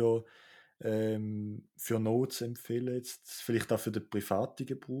 Hardware für Nodes empfehlen? Jetzt vielleicht auch für den privaten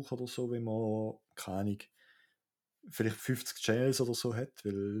Gebrauch oder so, wenn man, keine Ahnung, vielleicht 50 Channels oder so hat,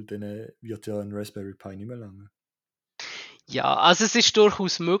 weil dann wird ja ein Raspberry Pi nicht mehr lange. Ja, also es ist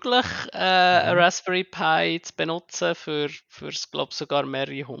durchaus möglich, ein Mhm. Raspberry Pi zu benutzen für ich glaube sogar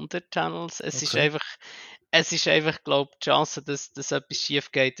mehrere hundert Channels. Okay. Es ist einfach, glaube die Chance, dass etwas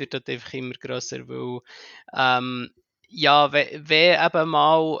schief geht, wird dort einfach immer grösser, weil ähm, ja, wenn eben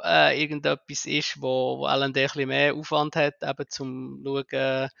mal irgendetwas ist, wo LND ein bisschen mehr Aufwand hat, eben zum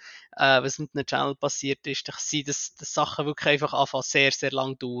schauen, was mit einem Channel passiert ist, dann sind das Sachen wirklich einfach anfangen sehr, sehr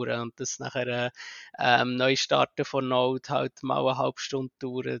lang dauern und das nachher Neustarten von Node halt mal eine halbe Stunde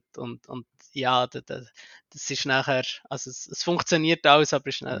dauert und ja, das ist nachher, also es funktioniert alles, aber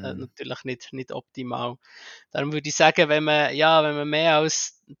ist Mhm. natürlich nicht optimal. Darum würde ich sagen, wenn man mehr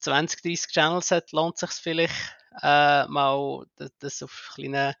als 20, 30 Channels hat, lohnt es sich vielleicht mal das auf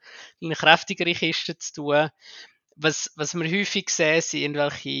kleine kräftigere Kisten zu tun. Was wir häufig sehen, sind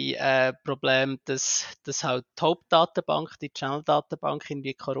irgendwelche Probleme, dass halt die Hauptdatenbank, die Channel-Datenbank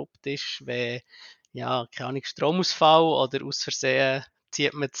irgendwie korrupt ist, wenn, ja, keine Ahnung, Stromausfall oder aus Versehen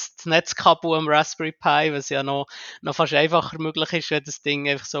zieht man das Netzkabel am Raspberry Pi, was ja noch fast einfacher möglich ist, wenn das Ding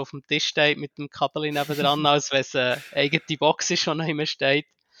einfach so auf dem Tisch steht mit dem Kabel nebendran, als wenn es eine eigene Box ist, die noch immer steht.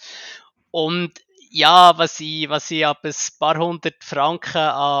 Und ja, was ich ab ein paar hundert Franken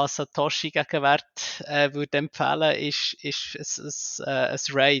an Satoshi Gegenwert würde empfehlen, ist ein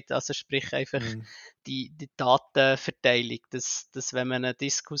RAID, also sprich einfach Mhm. die Datenverteilung, dass wenn man einen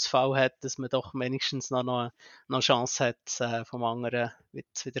Diskausfall hat, dass man doch wenigstens noch Chance hat, vom anderen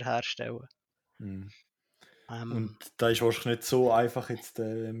zu wiederherstellen. Mhm. Und Ähm, da ist wahrscheinlich nicht so einfach jetzt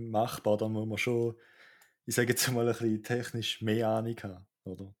machbar, da muss man schon, ich sage jetzt mal, ein bisschen technisch mehr Ahnung haben,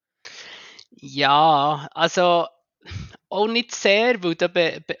 oder? ja, also auch nicht sehr, weil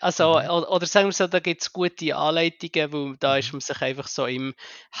also, Mhm. oder sagen wir so, da gibt es gute Anleitungen, weil da ist Mhm. man sich einfach so im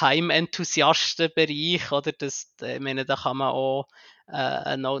Heimenthusiastenbereich, oder? Ich meine, da kann man auch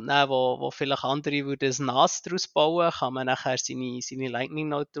eine Node nehmen, wo vielleicht andere würden ein NAS daraus bauen, kann man nachher seine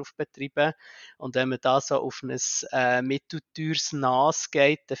Lightning-Node drauf betreiben. Und wenn man da so auf ein mittelteures NAS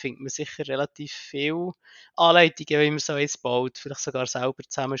geht, dann findet man sicher relativ viel Anleitungen, wie man so eins baut, vielleicht sogar selber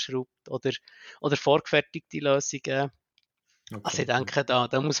zusammenschraubt oder vorgefertigte Lösungen. Also Okay, ich ja. denke,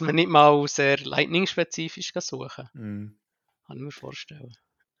 da muss man nicht mal sehr Lightning-spezifisch suchen. Mhm. Kann ich mir vorstellen.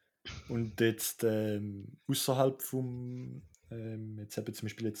 Und jetzt außerhalb vom, jetzt eben zum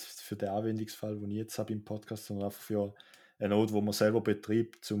Beispiel jetzt für den Anwendungsfall, den ich jetzt habe im Podcast, sondern einfach für eine Node, wo man selber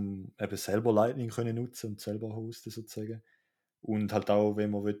betreibt, um eben selber Lightning können nutzen und selber hosten sozusagen. Und halt auch,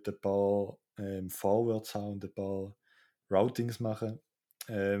 wenn man will, ein paar Forwards haben und ein paar Routings machen.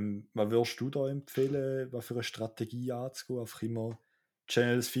 Was würdest du da empfehlen, was für eine Strategie anzugehen? Einfach immer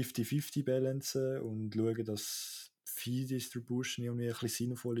Channels 50-50 balancen und schauen, dass Fee Distribution irgendwie ein bisschen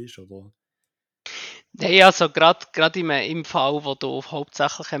sinnvoll ist, oder? Nein, also gerade im Fall, wo du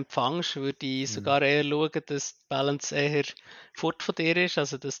hauptsächlich empfängst, würde ich Mhm. sogar eher schauen, dass die Balance eher fort von dir ist,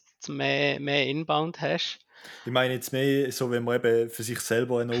 also dass du mehr Inbound hast. Ich meine jetzt mehr so, wenn man eben für sich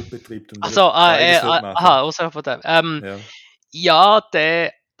selber eine Node betreibt und Also, eben beides will machen. außerhalb von dem. Ja, Ja,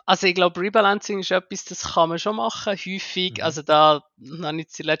 also ich glaube, Rebalancing ist etwas, das kann man schon machen, häufig. mhm. Also da habe ich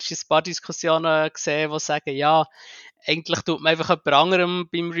zuletzt ein paar Diskussionen gesehen, die sagen, ja, eigentlich tut man einfach jemand anderem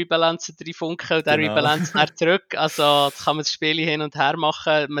beim Rebalancen reinfunken und der Genau. rebalanced dann zurück. Also da kann man das Spiel hin und her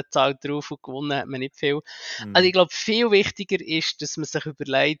machen, man zahlt drauf und gewonnen hat man nicht viel. Also ich Mhm. glaube, viel wichtiger ist, dass man sich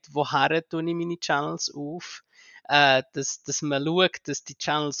überlegt, woher tue ich meine Channels auf. dass man schaut, dass die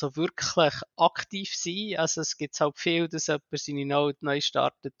Channels so wirklich aktiv sind. Also es gibt halt viel, dass jemand seine Node neu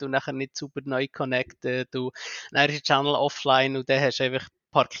startet und nachher nicht super neu connectet und dann ist der Channel offline und dann hast du einfach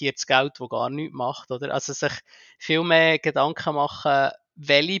parkiertes Geld, das gar nichts macht. Oder? Also sich viel mehr Gedanken machen,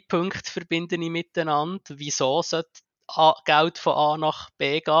 welche Punkte verbinde ich miteinander, wieso sollte Geld von A nach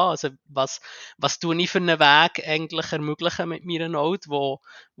B gehen, also was tue ich für einen Weg eigentlich ermöglichen mit meiner Node, wo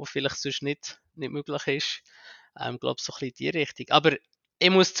vielleicht sonst nicht möglich ist. Glaube so ein bisschen in die Richtung. Aber ich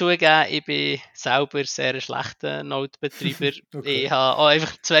muss zugeben, ich bin selber sehr ein schlechter Node-Betreiber. Okay. Ich habe auch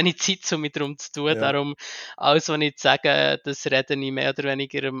einfach zu wenig Zeit, um mich darum zu tun. Ja. Darum, alles, was ich sage, das rede ich mehr oder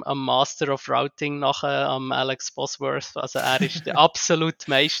weniger am Master of Routing nachher, am Alex Bosworth. Also er ist der absolute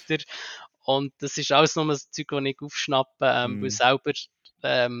Meister. Und das ist alles nur das Zeug, das ich aufschnappe, weil Mm, selber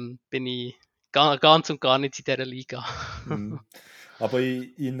bin ich ganz und gar nicht in dieser Liga. mm. Aber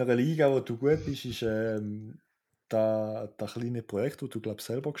in einer Liga, wo du gut bist, ist das kleine Projekt, das du glaub,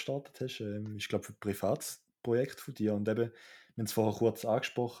 selber gestartet hast, ist glaube ein privates Projekt von dir. Und eben, wir haben es vorher kurz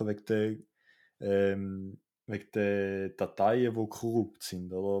angesprochen, wegen der Dateien, die korrupt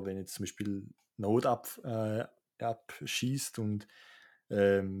sind. Oder? Wenn jetzt zum Beispiel Node abschießt und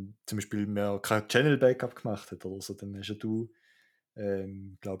zum Beispiel man kein Channel Backup gemacht hat oder so, dann hast ja du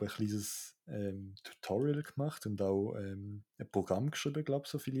glaube ein kleines Tutorial gemacht und auch ein Programm geschrieben, glaube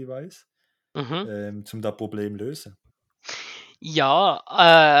so viel ich weiß, Mhm. um das Problem zu lösen.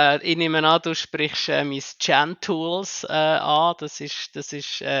 Ja, ich nehme an, du sprichst mein Chan-Tools an. Das ist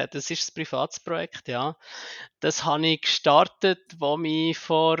das privates ja. Das habe ich gestartet, wo mich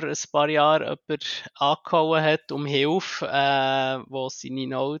vor ein paar Jahren jemand angehauen hat um Hilfe, wo seine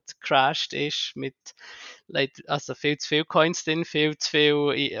Node crashed ist mit also viel zu viel Coins drin, viel zu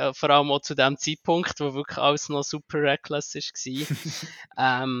viel, vor allem auch zu dem Zeitpunkt, wo wirklich alles noch super reckless war.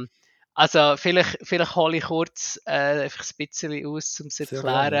 Ähm, also vielleicht hole ich kurz einfach ein bisschen aus, um es zu Sehr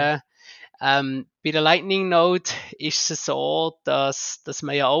gerne, ja. erklären. Bei der Lightning Node ist es so, dass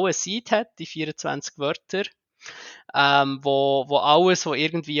man ja auch ein Seed hat, die 24 Wörter, wo alles, was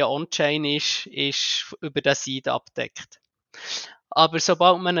irgendwie on-chain ist über das Seed abdeckt. Aber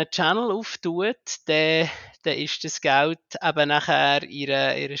sobald man einen Channel auftut, dann ist das Geld eben nachher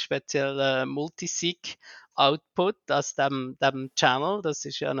ihre speziellen Multisig-Output, also dem Channel, das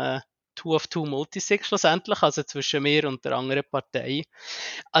ist ja eine Two-of-Two Multisig schlussendlich, also zwischen mir und der anderen Partei.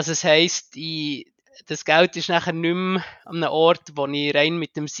 Also das heisst, das Geld ist nachher nicht mehr an einem Ort, wo ich rein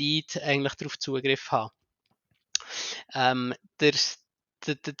mit dem Seed eigentlich darauf Zugriff habe. Ähm, der,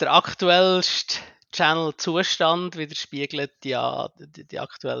 der aktuellste Channel-Zustand widerspiegelt ja die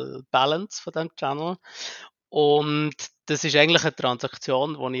aktuelle Balance von dem Channel. Und das ist eigentlich eine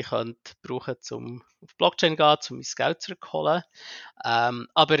Transaktion, die ich brauchen könnte, um auf die Blockchain zu gehen, um mein Geld zurückzuholen.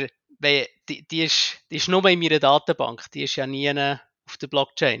 Aber die ist nur in meiner Datenbank, die ist ja nie auf der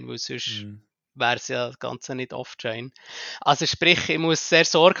Blockchain, weil sonst Mm, wäre es ja das Ganze nicht off-chain. Also sprich, ich muss sehr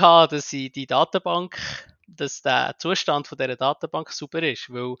Sorge haben, dass dass der Zustand von dieser Datenbank super ist,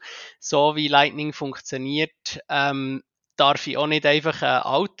 weil so wie Lightning funktioniert, darf ich auch nicht einfach einen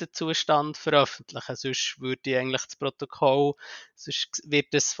alten Zustand veröffentlichen, sonst würde ich eigentlich sonst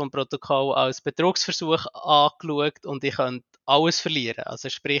wird es vom Protokoll als Betrugsversuch angeschaut und ich könnte alles verlieren. Also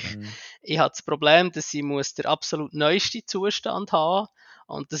sprich, mm, ich habe das Problem, dass ich den absolut neuesten Zustand haben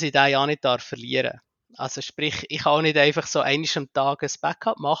und dass ich den ja nicht verlieren darf. Also sprich, ich kann auch nicht einfach so einmal am Tag ein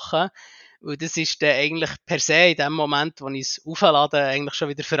Backup machen, weil das ist dann eigentlich per se in dem Moment, wo ich es auflade, eigentlich schon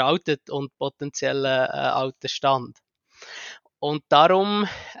wieder veraltet und potenziell alter Stand. Und darum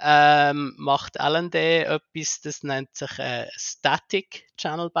macht LND etwas, das nennt sich Static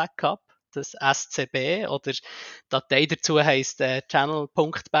Channel Backup, das SCB, oder die Datei dazu heisst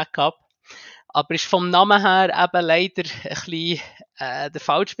Channel.backup. Aber ist vom Namen her eben leider ein bisschen der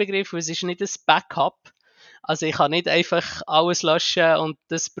falsche Begriff, weil es ist nicht ein Backup. Also ich kann nicht einfach alles löschen und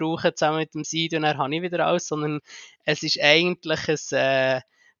das brauchen zusammen mit dem Seed und dann habe ich wieder alles, sondern es ist eigentlich ein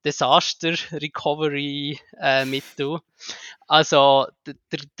Disaster Recovery Mittel. Also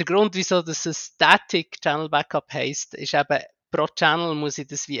der Grund, wieso das ein Static Channel Backup heisst, ist eben, pro Channel muss ich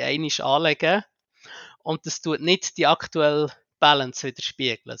das wie einmal anlegen und das tut nicht die aktuelle Balance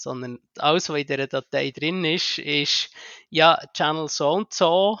widerspiegeln, sondern alles, was in dieser Datei drin ist ja Channel so und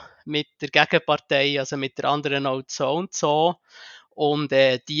so mit der Gegenpartei, also mit der anderen Node so und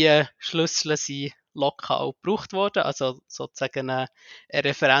die Schlüssel sind lokal gebraucht worden, also sozusagen eine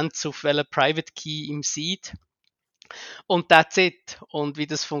Referenz auf welchen Private Key im Seed. Und that's it. Und wie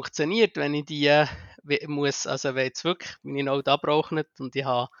das funktioniert, wenn ich also wenn jetzt wirklich meine Node abraucht und ich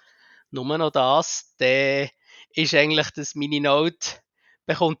habe nur noch das, dann ist eigentlich, dass meine Node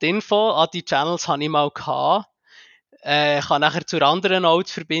bekommt Info, die Channels habe ich mal gehabt. kann nachher zur anderen Node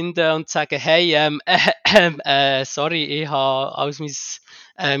verbinden und sagen, hey, sorry, ich habe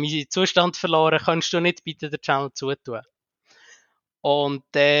meinen Zustand verloren, kannst du nicht bitte den Channel zutun? Und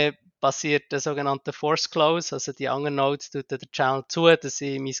dann passiert der sogenannte Force Close, also die anderen Nodes tun den Channel zu, dass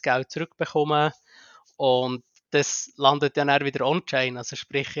ich mein Geld zurückbekomme und das landet dann auch wieder on-chain, also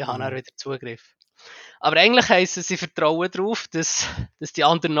sprich, ich habe dann wieder Zugriff. Aber eigentlich heisst es, sie vertrauen darauf, dass die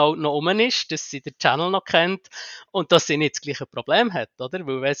andere Node noch rum ist, dass sie den Channel noch kennt und dass sie nicht das gleiche Problem hat, oder?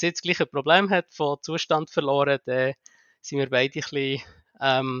 Weil wenn sie jetzt das gleiche Problem hat, von Zustand verloren, dann sind wir beide ein bisschen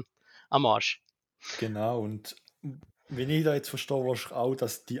am Arsch. Genau, und wenn ich da jetzt verstehe, wahrscheinlich auch,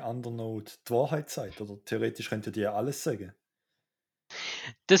 dass die andere Node die Wahrheit sagt, oder theoretisch könnte die ja alles sagen.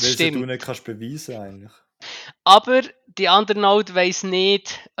 Das Weil sie du stimmt. nicht kannst beweisen eigentlich. Aber die andere Node weiss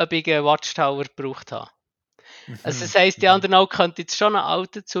nicht, ob ich einen Watchtower gebraucht habe. Also das heisst, die andere Node könnte jetzt schon einen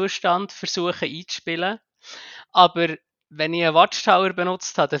alten Zustand versuchen einzuspielen, aber wenn ich einen Watchtower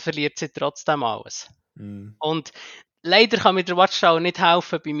benutzt habe, dann verliert sie trotzdem alles. Mhm. Und leider kann mir der Watchtower nicht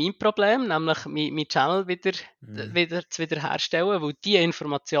helfen bei meinem Problem, nämlich mein Channel wieder zu wiederherstellen, weil diese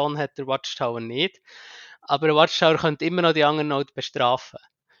Information hat der Watchtower nicht. Aber der Watchtower könnte immer noch die andere Node bestrafen.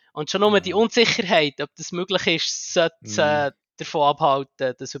 Und schon nur die Ja. Unsicherheit, ob das möglich ist, sollte davon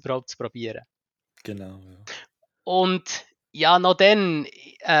abhalten, das überhaupt zu probieren. Genau, ja. Und ja, noch dann,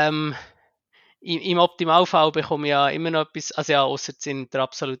 im Optimalfall bekomme ich ja immer noch etwas, also ja, ausser der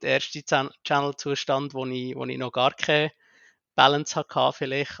absolut erste Channel-Zustand, wo ich noch gar keine Balance hatte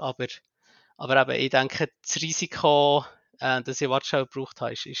vielleicht, aber eben, ich denke, das Risiko, dass ich Watchtower gebraucht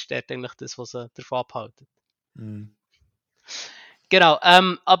habe, ist dort eigentlich das, was sie davon abhält. Mhm. Genau,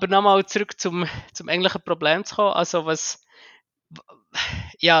 aber nochmal zurück zum eigentlichen Problem zu kommen, also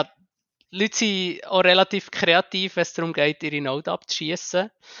ja, Leute sind auch relativ kreativ, wenn es darum geht, ihre Node abzuschießen.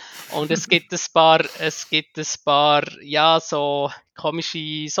 Und es gibt ein paar, ja, so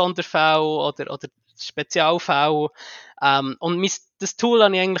komische Sonderfälle oder Spezialfälle. Und das Tool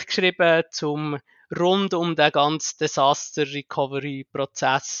habe ich eigentlich geschrieben, um rund um den ganzen Disaster Recovery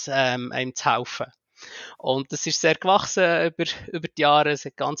Prozess einem zu helfen. Und das ist sehr gewachsen über die Jahre. Es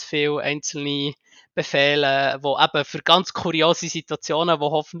hat ganz viele einzelne Befehle, die eben für ganz kuriose Situationen, wo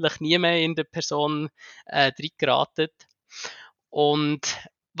hoffentlich nie mehr in der Person reingeraten. Und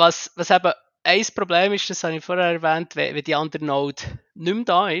was eben ein Problem ist, das habe ich vorher erwähnt, wenn die andere Node nicht mehr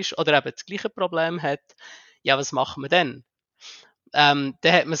da ist oder eben das gleiche Problem hat, ja, was machen wir dann? Dann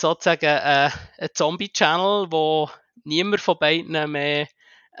hat man sozusagen einen Zombie-Channel, wo niemand von beiden mehr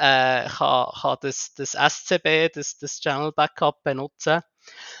kann das SCB, das Channel Backup benutzen.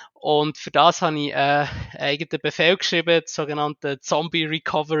 Und für das habe ich einen eigenen Befehl geschrieben, das sogenannte Zombie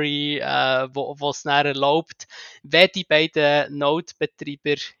Recovery, wo es dann erlaubt, wenn die beiden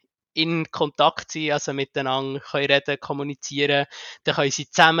Node-Betreiber in Kontakt sind, also miteinander können reden, kommunizieren, dann können sie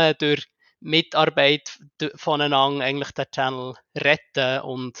zusammen durch Mitarbeit voneinander eigentlich den Channel retten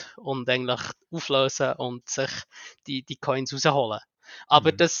und eigentlich auflösen und sich die Coins rausholen.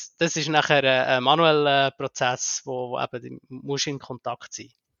 Aber das ist nachher ein manueller Prozess, wo eben musst in Kontakt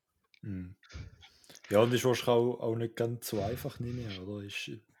sein. Mhm. Ja, und ist wahrscheinlich auch nicht ganz so einfach, nehme ich an, oder?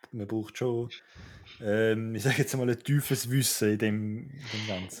 Man braucht schon, ich sage jetzt mal, ein tiefes Wissen in dem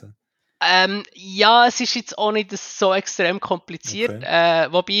Ganzen. Ja, es ist jetzt auch nicht so extrem kompliziert. Okay.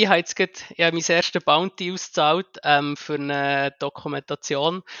 Wobei ich habe jetzt gerade mein erstes Bounty ausgezahlt für eine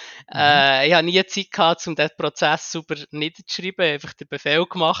Dokumentation. Ich habe nie Zeit gehabt, um diesen Prozess super niederzuschreiben. Ich habe einfach den Befehl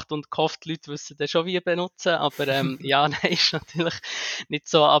gemacht und gehofft, die Leute wissen dann schon, wie benutzen. Aber ja, nein, ist natürlich nicht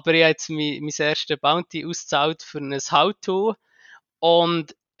so. Aber ich habe jetzt mein erstes Bounty ausgezahlt für ein How-To.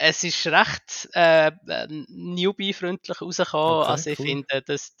 Und es ist recht newbie-freundlich rausgekommen. Okay, Also ich cool. finde,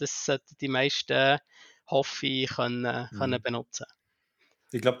 das sollten die meisten, hoffe ich, können benutzen.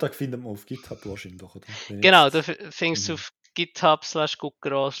 Ich glaube, da findet man auf GitHub wahrscheinlich, oder? Wenn Genau, da jetzt. findest du auf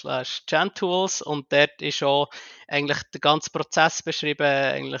github/gugger/chantools und dort ist auch eigentlich der ganze Prozess beschrieben,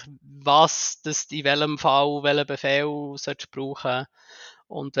 eigentlich was das in welchem Fall, welchen Befehl sollst du brauchen.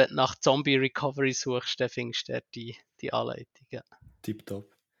 Und wenn du nach Zombie Recovery suchst, dann findest du dort die Anleitungen. Tipptopp.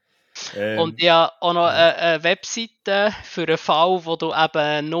 Und ja, auch noch Ja. eine Webseite für einen Fall, wo du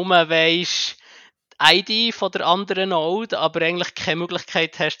eben nur weisst, die ID von der anderen Node, aber eigentlich keine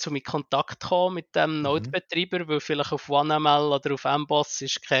Möglichkeit hast, um in Kontakt zu kommen mit dem Node-Betreiber, weil vielleicht auf OneML oder auf Mboss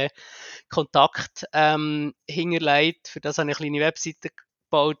ist kein Kontakt hinterlegt. Für das habe ich eine kleine Webseite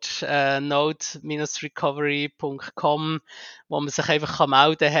gebaut, node-recovery.com, wo man sich einfach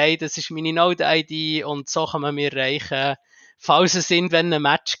melden kann, hey, das ist meine Node-ID und so kann man mir erreichen, falls es irgendwann ein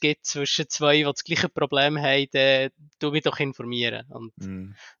Match gibt zwischen zwei, die das gleiche Problem haben, dann tu mich doch informieren. Und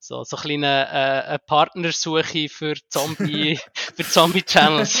so eine kleine Partnersuche für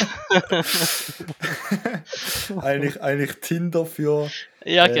Zombie-Channels. eigentlich Tinder für,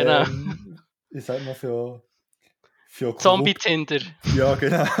 Ja, genau. ich sag mal, für korrupt. Zombie-Tinder. Ja,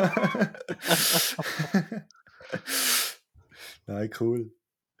 genau. Nein, cool.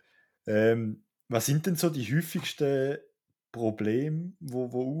 Was sind denn so die häufigsten Probleme,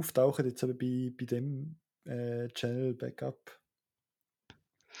 wo auftauchen jetzt eben bei dem Channel Backup?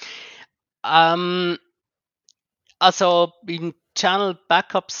 Also beim Channel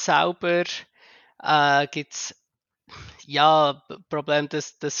Backup selber gibt es ja Problem,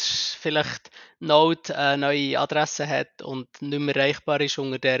 dass vielleicht Node eine neue Adresse hat und nicht mehr erreichbar ist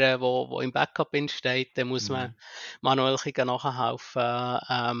unter der, wo im Backup steht. Dann muss man manuell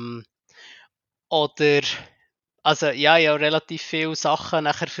nachhelfen. Oder also ja, ich habe relativ viele Sachen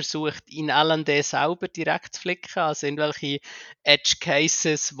nachher versucht, in LND selber direkt zu flicken, also irgendwelche Edge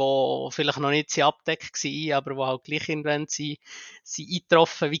Cases, die vielleicht noch nicht abgedeckt waren, aber die halt gleich irgendwann sind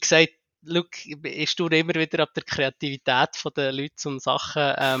eingetroffen. Wie gesagt, ich staune immer wieder ab der Kreativität der Leute, um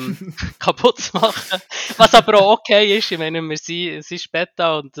Sachen kaputt zu machen. Was aber auch okay ist, ich meine, es ist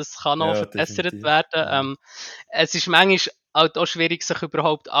Beta und das kann noch Ja, verbessert definitiv. werden. Es ist manchmal halt auch schwierig, sich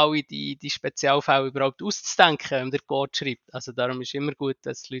überhaupt alle die Spezialfälle überhaupt auszudenken, wenn man den Code schreibt. Also darum ist immer gut,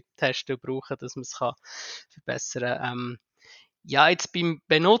 dass Leute testen brauchen, dass man es verbessern kann. Ja, jetzt beim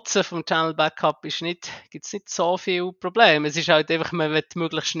Benutzen vom Channel Backup gibt es nicht so viele Probleme. Es ist halt einfach, man will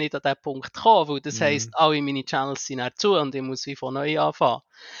möglichst nicht an diesen Punkt kommen, weil das heisst, alle meine Channels sind dann zu und ich muss wie von neu anfangen.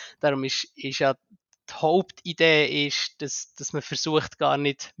 Darum ist ja die Hauptidee ist, dass man versucht, gar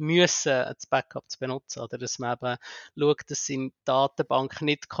nicht müssen, das Backup zu benutzen. Oder dass man eben schaut, dass seine Datenbank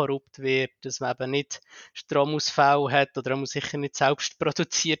nicht korrupt wird, dass man eben nicht Stromausfälle hat oder man muss sicher nicht selbst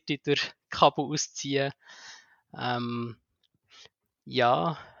produzierte durch Kabel ausziehen.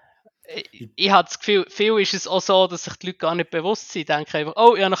 Ja, ich habe das Gefühl, viel ist es auch so, dass sich die Leute gar nicht bewusst sind. Die denken einfach,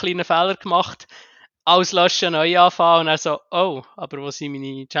 oh, ich habe einen kleinen Fehler gemacht, alles löschen, neu anfangen und dann so, oh, aber wo sind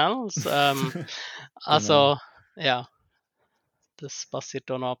meine Channels? Genau. Also, ja, das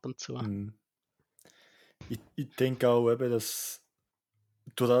passiert auch noch ab und zu. Ich denke auch eben, dass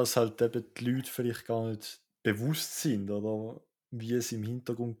durch das halt eben die Leute vielleicht gar nicht bewusst sind, oder wie es im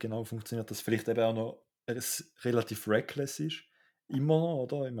Hintergrund genau funktioniert, dass vielleicht eben auch noch es relativ reckless ist. Immer noch,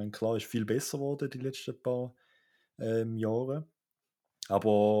 oder? Ich meine, klar, ist viel besser geworden die letzten paar Jahre.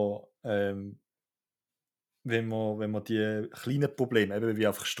 Aber wenn man die kleinen Probleme, eben wie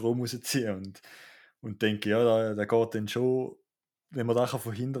einfach Strom rausziehen und denke, ja, da geht dann schon, wenn man das kann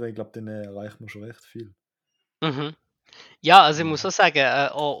verhindern kann, ich glaube, dann erreicht man schon recht viel. Mhm. Ja, also ich muss Mhm. auch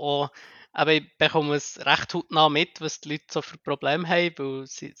sagen, aber ich bekomme es recht hautnah mit, was die Leute so für Probleme haben, weil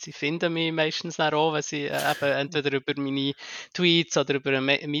sie finden mich meistens dann auch, wenn sie eben entweder über meine Tweets oder über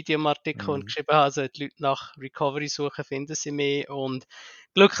einen Medium-Artikel Mhm. geschrieben haben, also die Leute nach Recovery suchen, finden sie mich und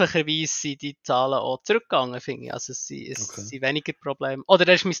glücklicherweise sind die Zahlen auch zurückgegangen, finde ich. Also es Okay. sind weniger Probleme. Oder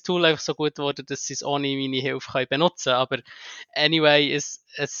da ist mein Tool einfach so gut geworden, dass sie es ohne meine Hilfe können benutzen können. Aber anyway,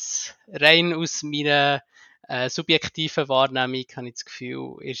 es rein aus meiner subjektiven Wahrnehmung habe ich das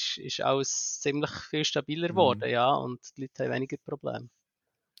Gefühl, ist alles ziemlich viel stabiler Mhm. geworden, ja, und die Leute haben weniger Probleme.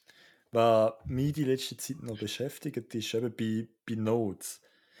 Was mich die letzte Zeit noch beschäftigt, ist eben bei Nodes.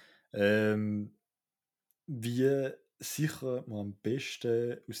 Ähm, Wie sichert man am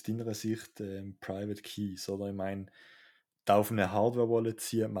besten aus deiner Sicht Private Keys? Oder ich meine, da auf eine Hardware-Wallet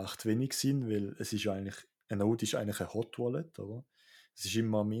ziehen macht wenig Sinn, weil es ist ja eigentlich, ein Node ist eigentlich eine Hot Wallet, oder? Es ist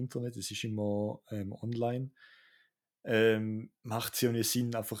immer im Internet, es ist immer online. Macht es ja nicht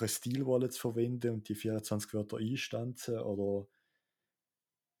Sinn, einfach ein Steel-Wallet zu verwenden und die 24 Wörter einstanzen? Oder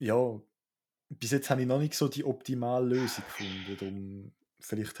ja, bis jetzt habe ich noch nicht so die optimale Lösung gefunden. Darum,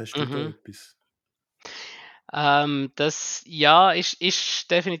 vielleicht hast du da Mhm. etwas. Das ja,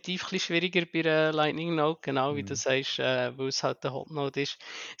 ist definitiv ein bisschen schwieriger bei der Lightning Node, genau wie du Mhm. sagst, weil es halt eine Hot Node ist.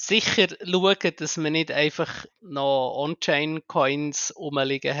 Sicher schauen, dass man nicht einfach noch On-Chain-Coins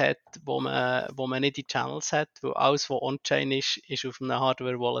rumliegen hat, wo man nicht in Channels hat, weil alles, was On-Chain ist auf einer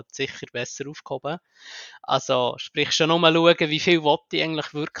Hardware-Wallet sicher besser aufgehoben. Also sprich schon nur schauen, wie viel will ich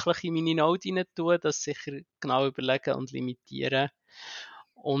eigentlich wirklich in meine Node rein tun, das sicher genau überlegen und limitieren.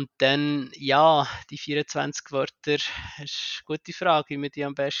 Und dann, ja, die 24 Wörter, ist eine gute Frage, wie man die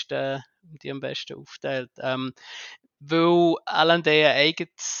am besten aufteilt. Weil LND ein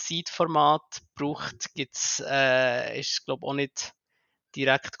eigenes Seed-Format braucht, ist es glaube ich auch nicht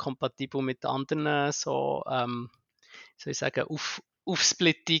direkt kompatibel mit anderen so, soll ich sagen,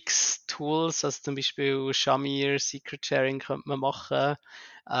 Aufsplittungstools, also zum Beispiel Shamir, Secret Sharing könnte man machen.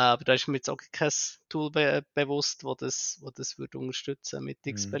 Aber da ist mir jetzt auch kein Tool bewusst, wo das würde unterstützen mit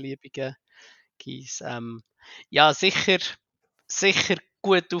Mhm. x-beliebigen Keys. Ja, sicher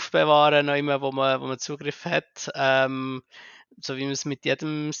gut aufbewahren, noch immer, wo man Zugriff hat. So wie man es mit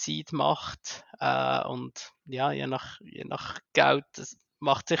jedem Seed macht. Und ja, je nach Geld, das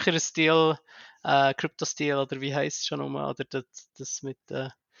macht sicher ein Stil, Crypto-Stil oder wie heißt es schon nochmal, oder das mit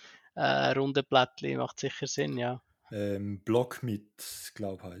den runden Blättchen macht sicher Sinn, ja. Block mit,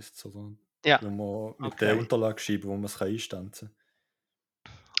 glaube ich, heisst es, oder? Ja, Wo man mit der okay. Unterlage schreiben, wo man es einstanzen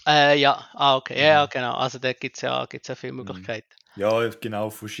kann. Ja, okay, ja, ja, Mhm. genau. Also da gibt's ja viele Mhm. Möglichkeiten. Ja, genau,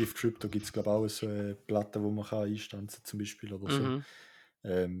 von Shift Crypto gibt es, glaube ich, auch so eine Platte, wo man kann einstanzen kann, zum Beispiel oder so.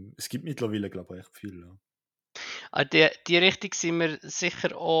 Mhm. Es gibt mittlerweile, glaube ich, echt viel. Ja. Die Richtung sind wir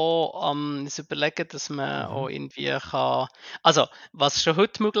sicher auch am uns überlegen, dass man auch Mhm. irgendwie kann. Also, was schon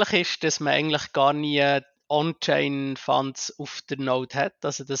heute möglich ist, dass man eigentlich gar nie On-Chain-Funds auf der Node hat.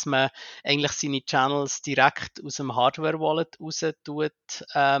 Also, dass man eigentlich seine Channels direkt aus dem Hardware-Wallet raus tut,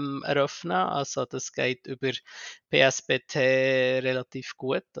 eröffnen. Also, das geht über PSBT relativ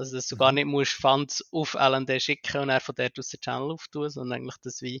gut. Also, dass du gar Mhm. nicht musst Funds auf LND schicken und dann von dort aus den Channel auftun, sondern eigentlich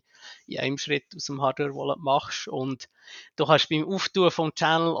das wie in einem Schritt aus dem Hardware-Wallet machst. Und du kannst beim Auftun vom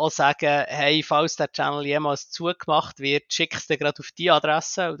Channel auch sagen, hey, falls der Channel jemals zugemacht wird, schick es dir gerade auf die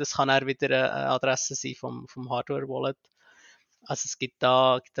Adresse. Und das kann dann wieder eine Adresse sein vom Hardware-Wallet. Also es gibt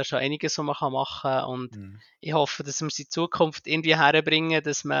da schon einiges, was man machen kann. Und Mhm. ich hoffe, dass wir es in Zukunft irgendwie herbringen,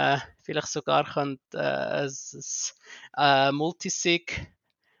 dass man vielleicht sogar könnte, ein Multisig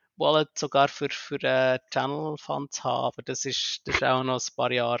Wallet sogar für Channel Funds haben, aber das ist auch noch ein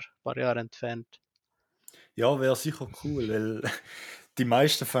paar Jahre entfernt. Ja, wäre sicher cool, weil die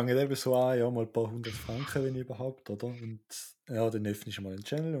meisten fangen eben so an, ja, mal ein paar hundert Franken, wenn überhaupt, oder? Und ja, dann öffnest du mal einen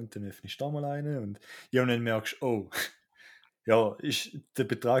Channel und dann öffnest du da mal einen und ja, und dann merkst du, oh, ja, der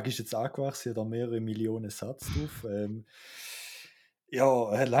Betrag ist jetzt angewachsen, da mehrere Millionen Satz drauf.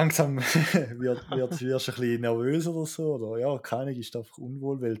 Ja, langsam wirst du ein bisschen nervös oder so. Oder ja, keine Ahnung, ist einfach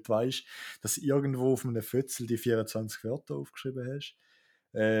unwohl, weil du weißt, dass irgendwo auf einem Fötzel die 24 Wörter aufgeschrieben hast.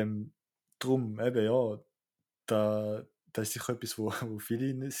 Ähm, Drum, eben, ja, da ist sicher etwas, wo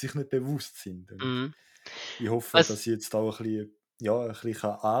viele sich nicht bewusst sind. Und Mhm. ich hoffe, dass Was, ich jetzt auch ein bisschen, ja, ein bisschen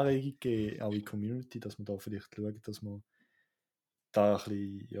Anregung geben kann, auch in die Community, dass man da vielleicht schaut, dass man da ein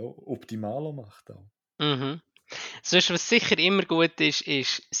bisschen ja, optimaler macht auch. mhm. Sonst, was sicher immer gut ist,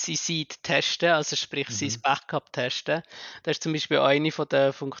 ist sein Seed testen, also sprich sein Mhm. Backup testen. Das ist zum Beispiel eine von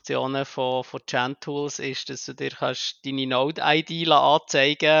den Funktionen von Chant-Tools, ist, dass du dir kannst deine Node-ID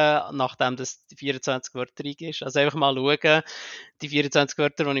anzeigen nachdem das die 24 Wörter ist. Also einfach mal schauen, die 24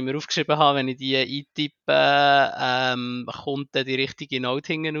 Wörter, die ich mir aufgeschrieben habe, wenn ich die eintippe, kommt dann die richtige Node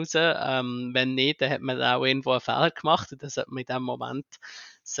hinten raus. Wenn nicht, dann hat man auch irgendwo einen Fehler gemacht und dann sollte man in dem Moment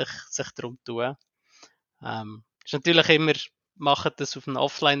sich darum tun. Ist natürlich immer, macht das auf einem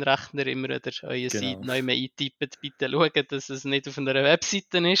Offline-Rechner, immer wenn ihr euer Seite Genau. neu mehr eintippt, bitte schauen, dass es nicht auf einer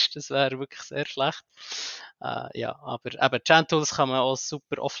Webseite ist, das wäre wirklich sehr schlecht. Ja, aber eben Chant-Tools kann man auch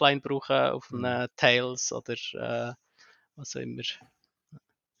super offline brauchen, auf Mhm. einem Tails oder was auch immer.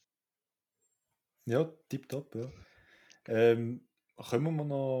 Ja, tipptopp, ja. Kommen wir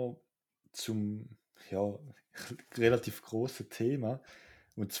noch zum ja, relativ großen Thema.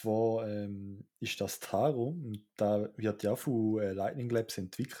 Und zwar ist das Taro. Und da wird ja von Lightning Labs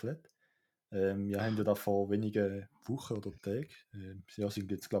entwickelt. Wir haben ja da vor wenigen Wochen oder Tagen, ja,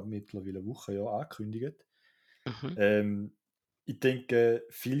 sind jetzt glaube ich mittlerweile Wochen ja angekündigt. Mhm. Ähm, Ich denke,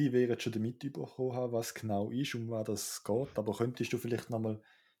 viele werden schon damit bekommen haben, was genau ist, um was das geht. Aber könntest du vielleicht nochmal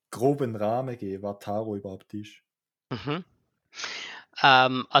groben Rahmen geben, was Taro überhaupt ist? Mhm.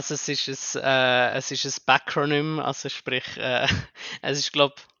 Also es ist ein Backronym, also sprich, es ist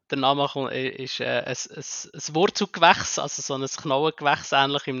glaube der Name ist ein Wurzelgewächs, also so ein Knollengewächs,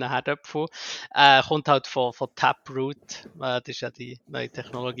 ähnlich in einem Herdöpfel. Kommt halt von Taproot, das ist ja die neue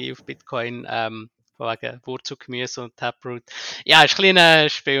Technologie auf Bitcoin, von wegen Wurzelgemüse und Taproot. Ja, ist ein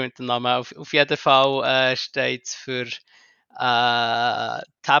kleines Spiel mit dem Namen. Auf jeden Fall steht es für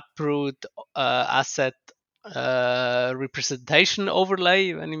Taproot Asset Representation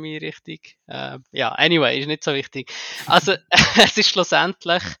Overlay, wenn ich mich richtig. Ja, anyway, ist nicht so wichtig. Also, es ist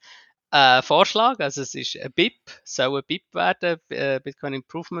schlussendlich ein Vorschlag, also es ist ein BIP, soll ein BIP werden, Bitcoin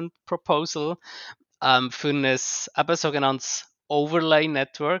Improvement Proposal, für ein eben sogenanntes Overlay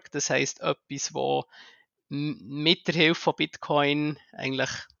Network. Das heißt etwas, wo mit der Hilfe von Bitcoin eigentlich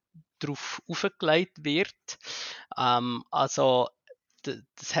darauf aufgelegt wird. Also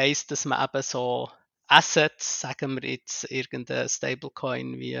das heißt, dass man eben so Assets, sagen wir jetzt irgendein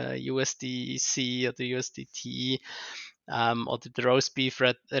Stablecoin wie USDC oder USDT, oder der Roastbeef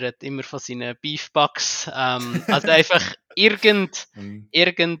redet immer von seinen Beefbucks. Also einfach etwas,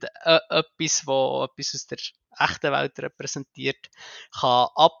 wo etwas aus der echten Welt repräsentiert, kann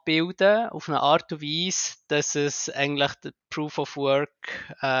abbilden auf eine Art und Weise, dass es eigentlich den Proof of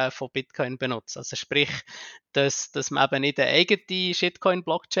Work von Bitcoin benutzt. Also sprich, dass man eben nicht eine eigene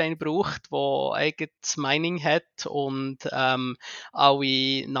Shitcoin-Blockchain braucht, die eigenes Mining hat und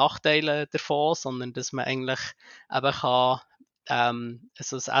alle Nachteile davon, sondern dass man eigentlich eben kann so ein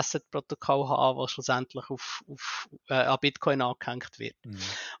Asset-Protokoll haben, das schlussendlich an Bitcoin angehängt wird.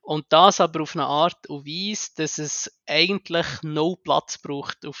 Und das aber auf eine Art und Weise, dass es eigentlich no Platz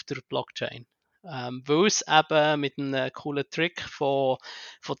braucht auf der Blockchain. Weil es eben mit einem coolen Trick von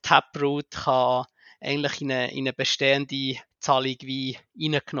Taproot kann eigentlich in eine bestehende Zahlung wie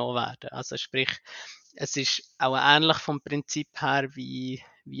reingenommen werden. Also sprich, es ist auch ähnlich vom Prinzip her wie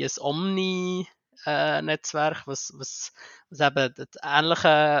ein Omni-Netzwerk, was eben das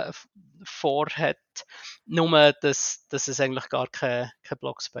Ähnliche vorhat, nur dass es eigentlich gar kein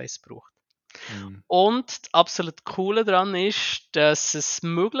Blockspace braucht. Und das absolut Coole daran ist, dass es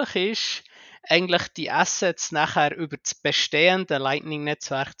möglich ist, eigentlich die Assets nachher über das bestehende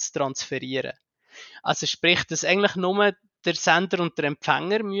Lightning-Netzwerk zu transferieren. Also sprich, dass eigentlich nur der Sender und der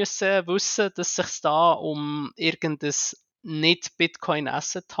Empfänger müssen wissen, dass es sich da um irgendein nicht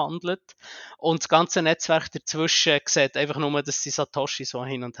Bitcoin-Asset handelt. Und das ganze Netzwerk dazwischen sieht einfach nur, dass die Satoshi so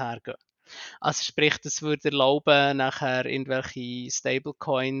hin und her gehen. Also sprich, das würde erlauben, nachher irgendwelche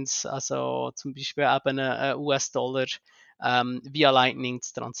Stablecoins, also zum Beispiel eben einen US-Dollar, via Lightning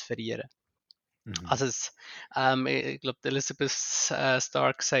zu transferieren. Also ich glaube, Elizabeth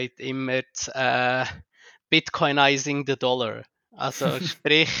Stark sagt immer Bitcoinizing the Dollar. Also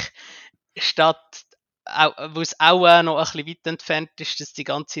sprich, statt wo es auch noch ein bisschen weit entfernt ist, dass die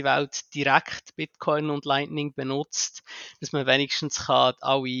ganze Welt direkt Bitcoin und Lightning benutzt, dass man wenigstens kann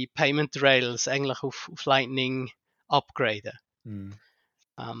alle Payment Rails eigentlich auf Lightning upgraden.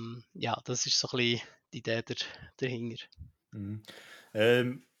 Ja, das ist so ein bisschen die Idee dahinter.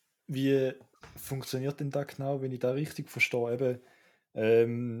 Wie funktioniert denn das genau, wenn ich da richtig verstehe?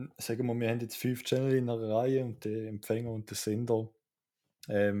 Sagen wir haben jetzt 5 Channel in einer Reihe und der Empfänger und der Sender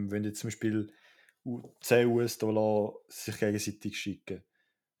wenn jetzt zum Beispiel 10 US-Dollar sich gegenseitig schicken.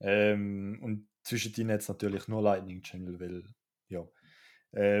 Und zwischen denen jetzt natürlich nur Lightning Channel, weil ja.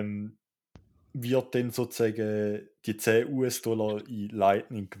 Wird dann sozusagen die 10 US-Dollar in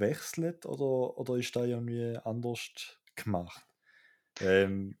Lightning gewechselt oder ist das irgendwie anders gemacht?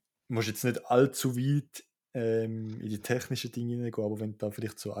 Musst jetzt nicht allzu weit in die technischen Dinge hineingehen, aber wenn du da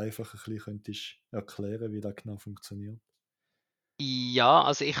vielleicht so einfach ein bisschen könntest erklären, wie das genau funktioniert. Ja,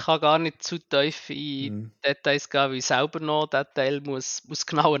 also ich kann gar nicht zu tief in Details gehen, weil ich selber noch den Teil muss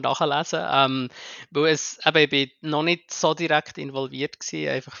genauer nachlesen. Weil ich bin noch nicht so direkt involviert gewesen,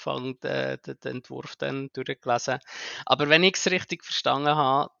 einfach von den Entwurf dann durchgelesen. Aber wenn ich es richtig verstanden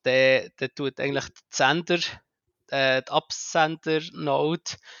habe, dann tut eigentlich der Sender, die Absender-Node,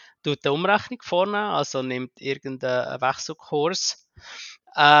 tut eine Umrechnung vornehmen, also nimmt irgendeinen Wechselkurs,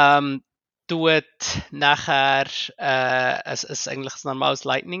 tut nachher eigentlich ein normales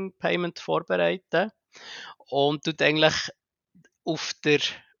Lightning Payment vorbereiten und tut eigentlich auf der,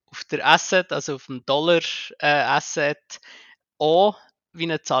 auf der Asset, also auf dem Dollar Asset, auch wie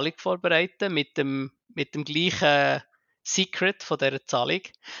eine Zahlung vorbereiten mit dem gleichen Secret von dieser Zahlung.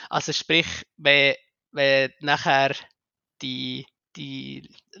 Also sprich, wenn nachher die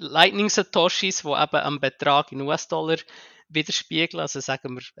Lightning Satoshis, die eben am Betrag in US-Dollar widerspiegeln, also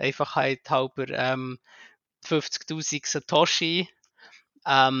sagen wir Einfachheit halber 50.000 Satoshi,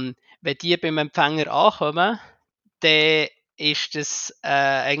 wenn die beim Empfänger ankommen, dann ist das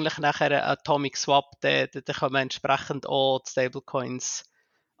eigentlich nachher ein Atomic Swap, dann kommen entsprechend auch die Stablecoins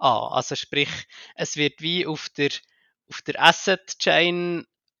an. Also sprich, es wird wie auf der Asset Chain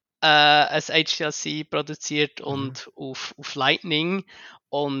ein HTLC produziert und auf Lightning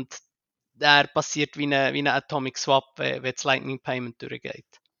und der passiert wie ein Atomic Swap, wenn das Lightning Payment durchgeht.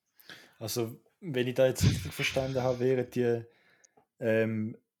 Also, wenn ich da jetzt richtig verstanden habe, wäre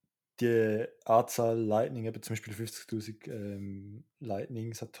die Anzahl Lightning, eben zum Beispiel 50.000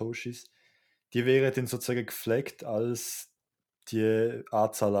 Lightning Satoshis, die wäre dann sozusagen geflaggt als die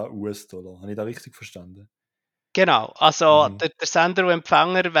Anzahl an US-Dollar. Habe ich da richtig verstanden? Genau, also Mhm. der Sender und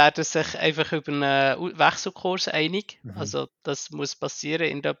Empfänger werden sich einfach über einen Wechselkurs einig. Mhm. Also das muss passieren.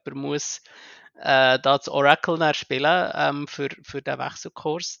 Irgendjemand muss da das Oracle dann spielen für den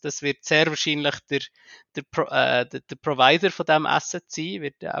Wechselkurs. Das wird sehr wahrscheinlich der Provider von diesem Asset sein,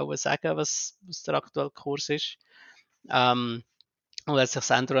 wird ja auch sagen, was der aktuelle Kurs ist. Und wenn sich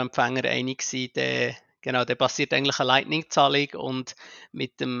Sender und Empfänger einig sind, dann passiert eigentlich eine Lightning-Zahlung und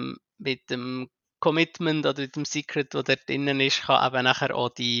mit dem Commitment oder mit dem Secret, der dort drinnen ist, kann eben nachher auch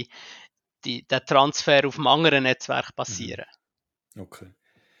der Transfer auf einem anderen Netzwerk Mhm. passieren. Okay.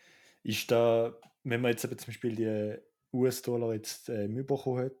 Ist da, wenn man jetzt eben zum Beispiel die US-Dollar jetzt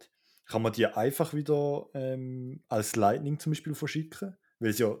bekommen hat, kann man die einfach wieder als Lightning zum Beispiel verschicken,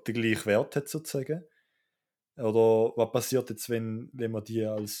 weil sie ja den gleichen Wert hat sozusagen? Oder was passiert jetzt, wenn man die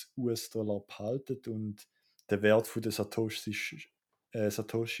als US-Dollar behaltet und der Wert von den Satoshis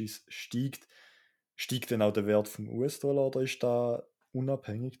steigt? Steigt dann auch der Wert vom US-Dollar oder ist da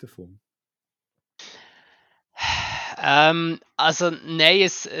unabhängig davon? Also nein,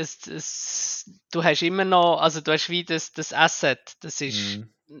 du hast immer noch, also du hast wie das Asset,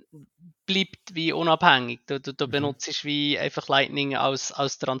 Mhm. bleibt wie unabhängig. Du Mhm. benutzt wie einfach Lightning als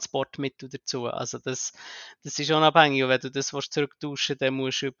Transportmittel dazu. Also das ist unabhängig. Und wenn du das zurücktauschen willst, dann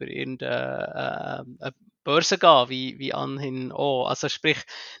musst du über irgendeine Börse gehen, wie anhin auch. Also sprich,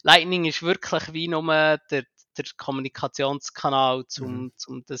 Lightning ist wirklich wie nur der Kommunikationskanal, Mhm.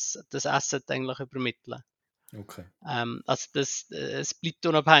 um das Asset eigentlich zu übermitteln. Okay. Also es bleibt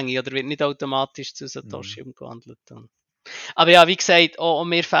unabhängig oder wird nicht automatisch zu Mhm. Satoshi umgewandelt. Aber ja, wie gesagt, auch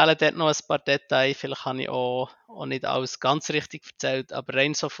mir fehlen dort noch ein paar Details. Vielleicht habe ich auch nicht alles ganz richtig erzählt, aber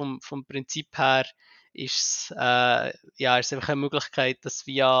rein so vom Prinzip her ist es einfach eine Möglichkeit, das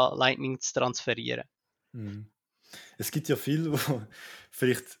via Lightning zu transferieren. Mhm. Es gibt ja viele,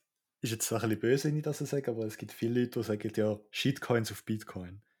 vielleicht ist jetzt zwar ein bisschen böse, wenn ich das so sage, aber es gibt viele Leute, die sagen, ja, Shitcoins auf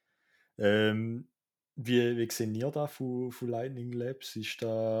Bitcoin. Ähm, wie sehen ihr da von Lightning Labs? Ist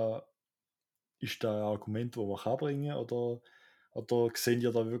da ein Argument, das man kann bringen kann? Oder sehen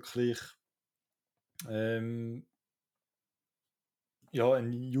ihr da wirklich ähm, ja,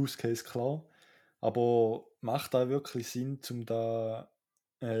 ein Use Case klar? Aber macht da wirklich Sinn, um da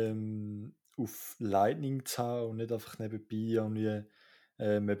auf Lightning zu haben und nicht einfach nebenbei irgendwie,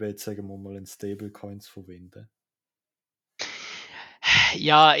 eben jetzt sagen wir mal, ein Stablecoin zu verwenden?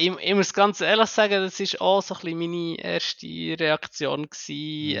 Ja, ich muss ganz ehrlich sagen, das ist auch so ein bisschen meine erste Reaktion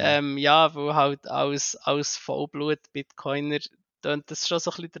gewesen. Mhm. Ja, weil halt als Vollblut-Bitcoiner tönt das schon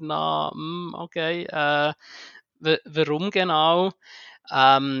so ein bisschen danach, okay, warum genau?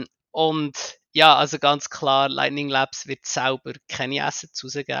 Und ja, also ganz klar, Lightning Labs wird selber keine Assets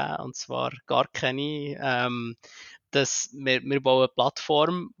rausgeben, und zwar gar keine. Wir bauen eine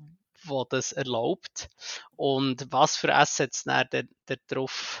Plattform, die das erlaubt. Und was für Assets dann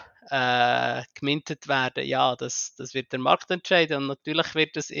darauf gemintet werden, ja, das wird der Markt entscheiden. Und natürlich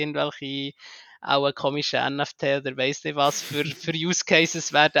wird es irgendwelche auch ein komischer NFT oder weiss nicht was für Use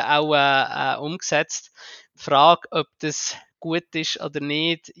Cases werden auch umgesetzt. Die Frage, ob das gut ist oder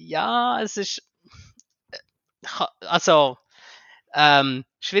nicht, ja, es ist, also,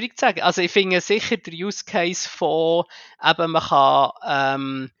 schwierig zu sagen. Also ich finde sicher der Use Case von eben man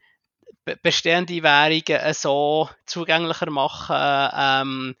kann bestehende Währungen so zugänglicher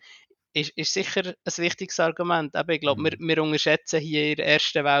machen, ist sicher ein wichtiges Argument. Aber ich glaube, wir, Mhm. wir unterschätzen hier in der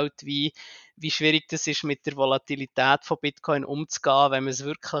ersten Welt, wie schwierig das ist, mit der Volatilität von Bitcoin umzugehen, wenn man es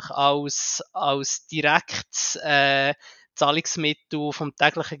wirklich als direktes Zahlungsmittel vom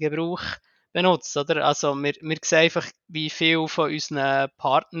täglichen Gebrauch benutzt. Oder? Also wir sehen einfach, wie viel von unseren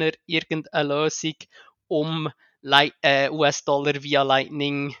Partnern irgendeine Lösung um US-Dollar via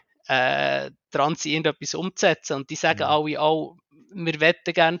Lightning dran sind, irgendetwas umzusetzen. Und die sagen Mhm. alle auch, wir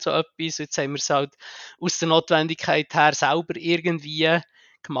wetten gerne so etwas. Jetzt haben wir es halt aus der Notwendigkeit her selber irgendwie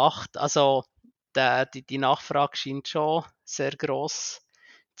gemacht. Also die Nachfrage scheint schon sehr gross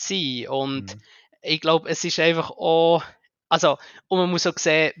zu sein. Und Mhm. ich glaube, es ist einfach auch, also, und man muss auch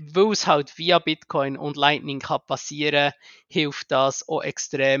sehen, weil es halt via Bitcoin und Lightning kann passieren, hilft das auch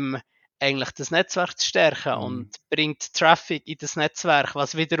extrem, eigentlich das Netzwerk zu stärken und Mhm. bringt Traffic in das Netzwerk,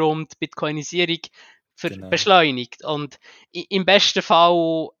 was wiederum die Bitcoinisierung Genau. beschleunigt. Und im besten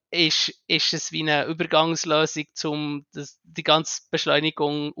Fall ist es wie eine Übergangslösung, um die ganze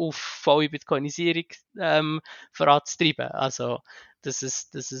Beschleunigung auf volle Bitcoinisierung voranzutreiben. Also, dass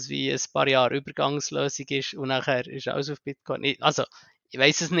es wie ein paar Jahre Übergangslösung ist und nachher ist alles auf Bitcoin. Also, ich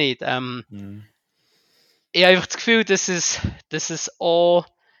weiß es nicht. Mhm. Ich habe einfach das Gefühl, dass es auch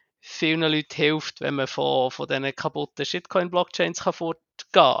vielen Leuten hilft, wenn man von diesen kaputten Shitcoin-Blockchains kann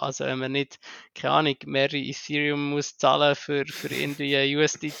gehen. Also wenn man nicht, keine Ahnung, mehrere Ethereum muss zahlen für irgendwie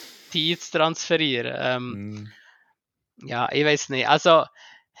USDT zu transferieren. Mhm. Ja, ich weiß nicht. Also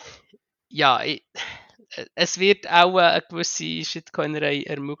ja, es wird auch eine gewisse Shitcoinerei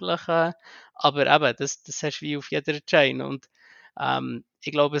ermöglichen, aber eben, das hast du wie auf jeder Chain. Und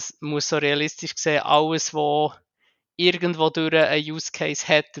ich glaube, es muss so realistisch gesehen, alles, was irgendwo durch einen Use Case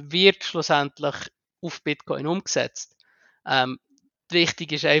hat, wird schlussendlich auf Bitcoin umgesetzt. Ähm,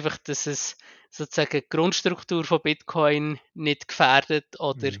 Wichtig ist einfach, dass es sozusagen die Grundstruktur von Bitcoin nicht gefährdet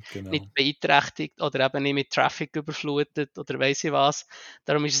oder Mhm, genau. nicht beeinträchtigt oder eben nicht mit Traffic überflutet oder weiß ich was.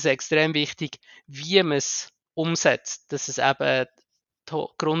 Darum ist es extrem wichtig, wie man es umsetzt, dass es eben die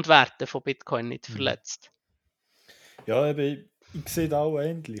Grundwerte von Bitcoin nicht Mhm. verletzt. Ja, eben, ich sehe das auch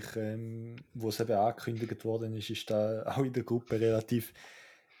ähnlich. Wo es eben angekündigt worden ist da auch in der Gruppe relativ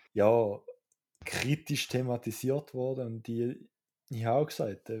ja, kritisch thematisiert worden. Und ich habe auch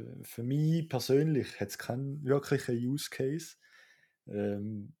gesagt, für mich persönlich hat es keinen wirklichen Use Case.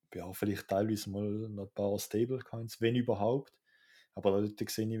 Ja, vielleicht teilweise mal noch ein paar Stablecoins, wenn überhaupt. Aber dort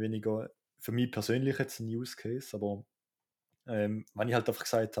sehe ich weniger, für mich persönlich jetzt einen Use Case. Aber wenn ich halt einfach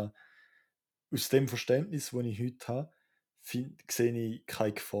gesagt habe, aus dem Verständnis, das ich heute habe, sehe ich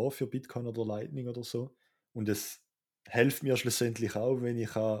keine Gefahr für Bitcoin oder Lightning oder so. Und es hilft mir schlussendlich auch, wenn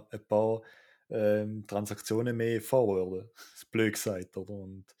ich ein paar Transaktionen mehr forwarden. Das ist blöd gesagt, oder?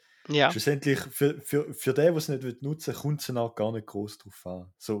 Und Ja. schlussendlich, für den, der es nicht nutzen will, kommt es auch gar nicht groß drauf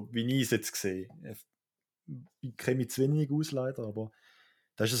an. So wie ich es jetzt sehe. Ich kenne mich zu wenig aus, leider, aber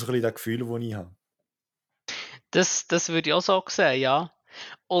das ist so ein bisschen das Gefühl, das ich habe. Das würde ich auch so sehen, ja.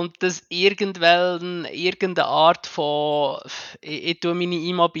 Und dass irgendeine Art von, ich tue meine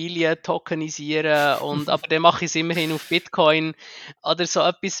Immobilien tokenisieren und aber dann mache ich es immerhin auf Bitcoin oder so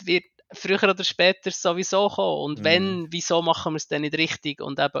etwas wird früher oder später sowieso kommen. Und Mm. wenn, wieso machen wir es dann nicht richtig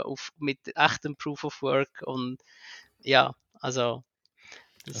und eben mit echtem Proof of Work und ja, also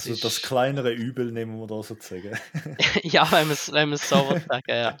das Also das ist, kleinere Übel nehmen wir da sozusagen. ja, wenn man es so will sagen,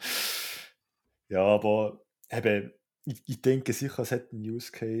 ja. Ja, aber eben, ich denke sicher, es hat einen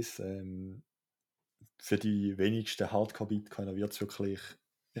Use Case. Für die wenigsten Hardcore-Bitcoiner wird es wirklich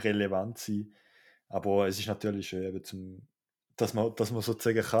relevant sein. Aber es ist natürlich schön, eben dass man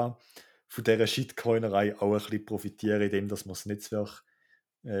sozusagen kann von dieser Shitcoinerei auch ein bisschen profitieren, indem dass man das Netzwerk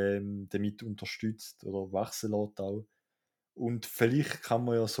damit unterstützt oder wachsen lässt auch. Und vielleicht kann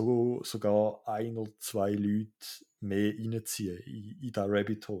man ja so sogar ein oder zwei Leute mehr reinziehen in das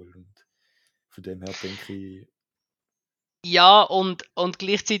Rabbit Hole. Und von dem her denke ich, Ja, und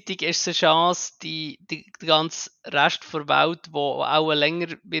gleichzeitig ist es eine Chance, die ganze Rest der Welt, wo auch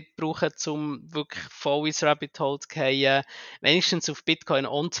länger wird brauchen, um wirklich voll ins Rabbit Hole zu fallen, wenigstens auf Bitcoin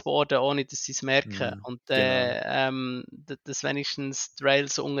onzuboarden, ohne dass sie es merken. Und genau. dass wenigstens die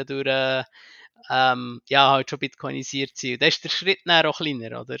Rails unten durch ja, halt schon bitcoinisiert sind. Und dann ist der Schritt dann auch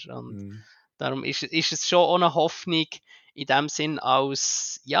kleiner, oder? Und Mm, darum ist es schon auch eine Hoffnung in dem Sinn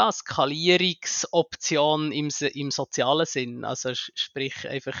als ja, Skalierungsoption im sozialen Sinn. Also sprich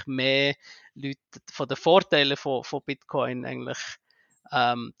einfach mehr Leute von den Vorteilen von Bitcoin eigentlich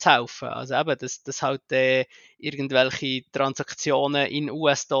zu helfen. Also eben, dass halt irgendwelche Transaktionen in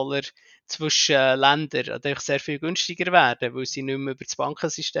US-Dollar zwischen Ländern natürlich sehr viel günstiger werden, weil sie nicht mehr über das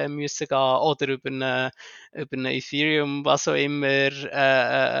Bankensystem müssen gehen oder über eine Ethereum, was auch immer,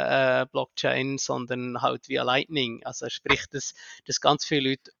 Blockchain, sondern halt via Lightning. Also sprich, dass ganz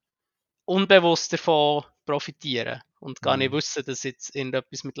viele Leute unbewusst davon profitieren und gar nicht mm, wissen, dass jetzt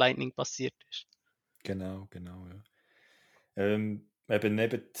irgendetwas mit Lightning passiert ist. genau, genau, ja. Eben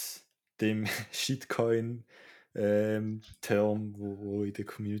neben dem Shitcoin Term, wo in der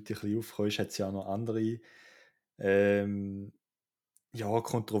Community ein bisschen aufgekommen ist, hat es ja auch noch andere ähm, ja,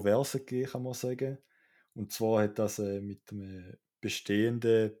 Kontroversen gegeben, kann man sagen. Und zwar hat das mit einem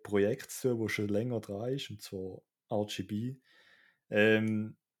bestehenden Projekt zu tun, das schon länger dran ist, und zwar RGB.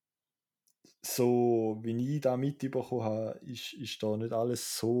 Ähm, so wie ich da mitbekommen habe, ist da nicht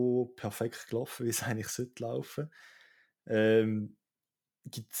alles so perfekt gelaufen, wie es eigentlich sollte laufen. Ähm,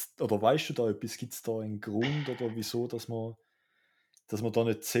 oder weißt du da etwas? Gibt es da einen Grund oder wieso, dass man da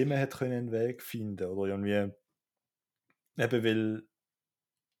nicht zusammen hat können einen Weg finden? Oder irgendwie, eben weil,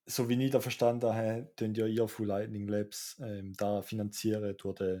 so wie ich da verstanden habe, tun ja ihr von Lightning Labs da finanzieren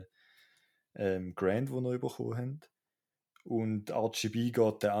durch den Grant, den ihr bekommen habt. Und RGB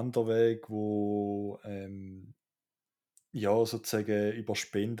geht den anderen Weg, wo ja, sozusagen über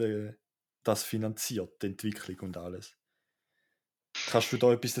Spenden das finanziert, die Entwicklung und alles. Kannst du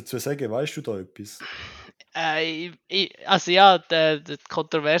da etwas dazu sagen? Weißt du da etwas? Also ja, die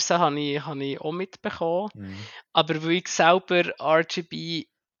Kontroverse habe ich auch mitbekommen. Mhm. Aber weil ich selber RGB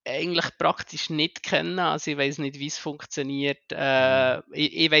eigentlich praktisch nicht kenne, also ich weiß nicht, wie es funktioniert, Mhm.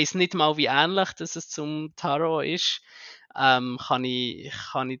 ich weiß nicht mal, wie ähnlich das es zum Tarot ist, kann ich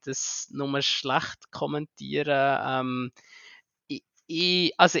das nur schlecht kommentieren.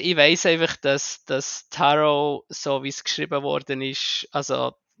 Also ich weiß einfach, dass Tarot, so wie es geschrieben worden ist,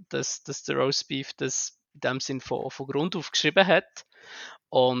 also dass der Roastbeef das in dem Sinn von Grund auf geschrieben hat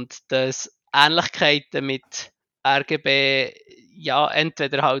und dass Ähnlichkeiten mit RGB ja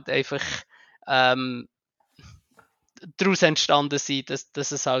entweder halt einfach ähm, daraus entstanden sind,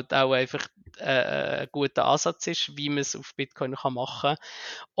 dass es halt auch einfach ein guter Ansatz ist, wie man es auf Bitcoin kann machen kann.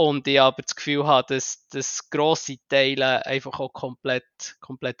 Und ich aber das Gefühl habe, dass grosse Teile einfach auch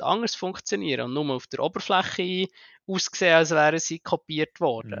komplett anders funktionieren und nur auf der Oberfläche aussehen, als wären sie kopiert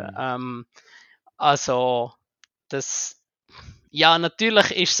worden. Mhm. Also, das, ja,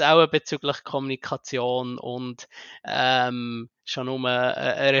 natürlich ist es auch bezüglich Kommunikation und schon nur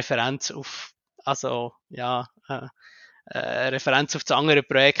eine Referenz auf, also, ja, eine Referenz auf das andere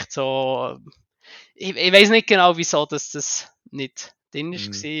Projekt. So, ich weiß nicht genau, wieso das nicht drin Mhm.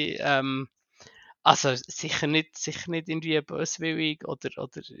 war. Also sicher nicht irgendwie böswillig oder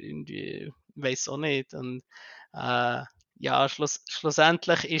irgendwie, weiß auch nicht. Und äh, ja,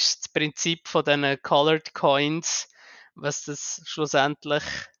 schlussendlich ist das Prinzip von diesen Colored Coins, was das schlussendlich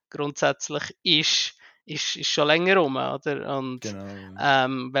grundsätzlich ist schon länger rum, oder? Und Genau, ja.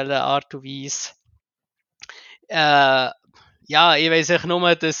 welche Art und Weise. Äh, ja, ich weiß auch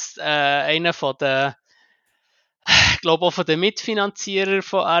nur, dass einer von den ich glaube auch von den Mitfinanzierern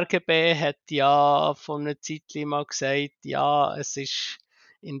von RGB hat ja von einer Zeit mal gesagt, ja, es ist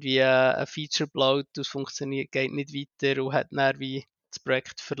irgendwie ein Feature bloat, das funktioniert, geht nicht weiter und hat dann wie das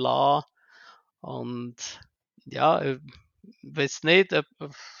Projekt verlassen. Und ja, ich weiß nicht,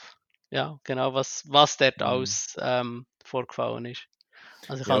 ja, genau, was dort Mhm. alles vorgefallen ist.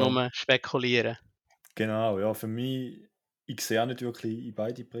 Also ich kann Ja, nur spekulieren. genau, ja, für mich, ich sehe auch nicht wirklich in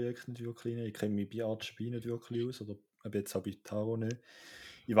beide Projekte nicht wirklich rein. Ich kenne mich bei RGB nicht wirklich aus oder eben jetzt auch bei Taro nicht.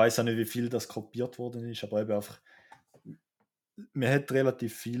 Ich weiß auch nicht, wie viel das kopiert worden ist, aber eben einfach, man hat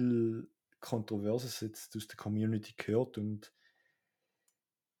relativ viel Kontroverses jetzt aus der Community gehört und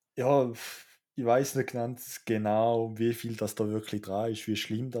ja, ich weiß nicht ganz genau, wie viel das da wirklich dran ist, wie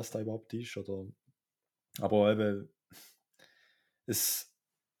schlimm das da überhaupt ist, oder, aber eben, es,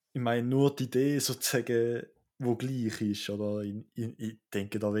 ich meine, nur die Idee sozusagen, wo gleich ist, oder? Ich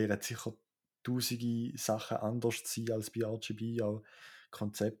denke, da wären sicher tausende Sachen anders sein als bei RGB, auch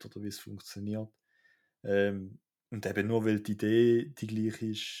Konzept oder wie es funktioniert. Und eben nur weil die Idee die gleiche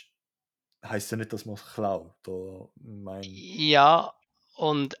ist, heisst ja nicht, dass man es klaut. Oder, ich meine, Ja,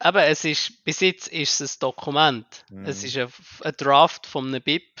 und eben, bis jetzt ist es ein Dokument. Es mm, ist ein Draft von einem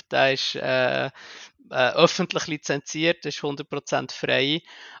BIP, der ist öffentlich lizenziert, das ist 100% frei.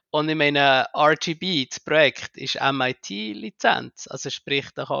 Und ich meine, RGB, das Projekt, ist MIT-Lizenz. Also sprich,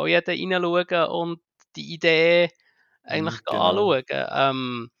 da kann auch jeder reinschauen und die Idee eigentlich genau.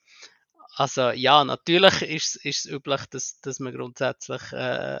 anschauen. Also ja, natürlich ist es üblich, dass man grundsätzlich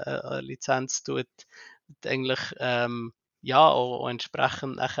eine Lizenz tut, eigentlich ja auch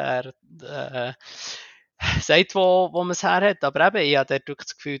entsprechend nachher sagt, wo man es her hat. Aber eben, ich habe dort wirklich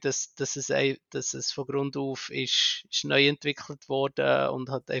das Gefühl, dass es von Grund auf ist neu entwickelt worden und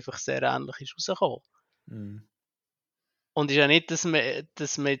hat einfach sehr ähnlich ist rausgekommen. Mm, Und es ist ja nicht, dass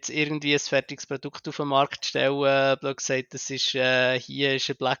wir jetzt irgendwie ein fertiges Produkt auf den Markt stellen, blöd gesagt, hier ist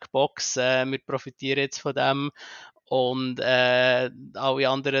eine Blackbox, wir profitieren jetzt von dem und alle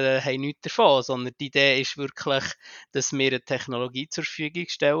anderen haben nichts davon, sondern die Idee ist wirklich, dass wir eine Technologie zur Verfügung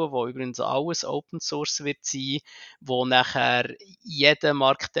stellen, wo übrigens alles Open Source wird sein, wo nachher jeder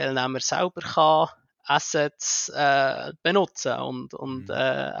Marktteilnehmer selber kann Assets benutzen und mm.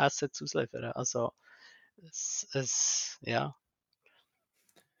 Assets ausliefern. Also ja.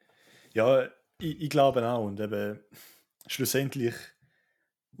 Ja, ich glaube auch. Und eben, schlussendlich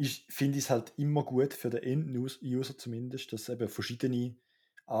finde ich es halt immer gut für den End-User zumindest, dass es eben verschiedene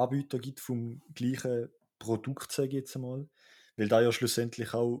Anbieter gibt vom gleichen Produkt, sage ich jetzt einmal. Weil da ja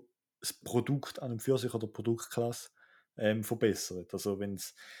schlussendlich auch das Produkt an und für sich oder die Produktklasse verbessert. Also wenn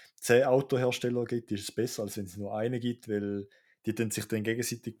es 10 Autohersteller gibt, ist es besser, als wenn es nur einen gibt, weil die dann sich dann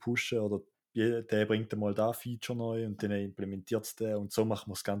gegenseitig pushen oder der bringt einmal da Feature neu und dann implementiert es der und so macht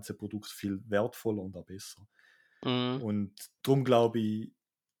man das ganze Produkt viel wertvoller und auch besser. Mhm. Und darum glaube ich,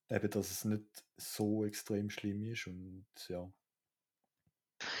 eben, dass es nicht so extrem schlimm ist und ja.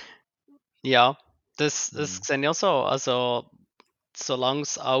 Ja, das Mhm. sehe ich auch so. Also solange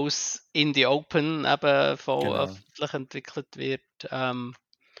es alles in the open eben von Genau. öffentlich entwickelt wird,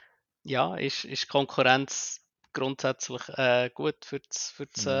 ja, ist Konkurrenz grundsätzlich gut für das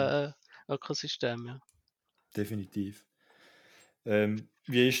Mhm. Ökosystem, ja. Definitiv.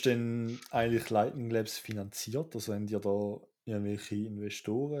 Wie ist denn eigentlich Lightning Labs finanziert? Also haben ihr da irgendwelche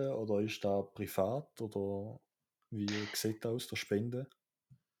Investoren oder ist da privat oder wie sieht das aus, der Spende?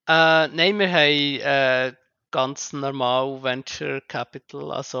 Nein, wir haben ganz normal Venture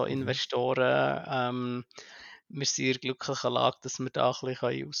Capital, also Mhm. Investoren. Wir sind in der glücklichen Lage, dass wir da ein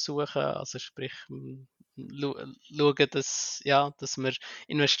bisschen aussuchen können. Also sprich, schauen, dass, ja, dass wir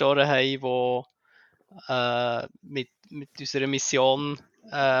Investoren haben, die mit unserer Mission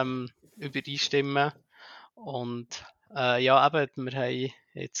übereinstimmen. Und ja, eben, wir haben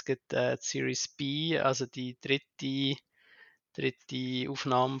jetzt gerade die Series B, also die dritte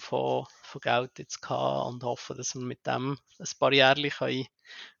Aufnahme von Geld jetzt gehabt und hoffen, dass wir mit dem ein paar Jahre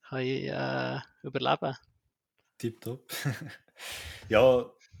überleben. Tipptopp.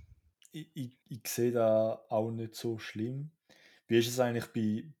 Ja, ich sehe da auch nicht so schlimm. Wie ist es eigentlich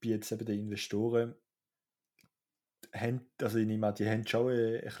bei jetzt eben den Investoren? Also ich nehme an, die haben schon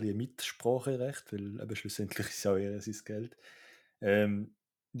ein bisschen ein Mitspracherecht, weil eben schlussendlich ist es ja sein Geld. Ähm,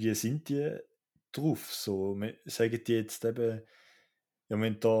 Wie sind die drauf? So, sagen die jetzt eben, ja, wir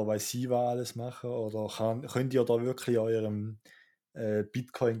müssen da weiss ich was alles machen oder könnt ihr da wirklich an eurem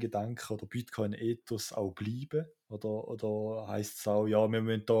Bitcoin-Gedanken oder Bitcoin-Ethos auch bleiben? Oder heisst es auch, ja, wir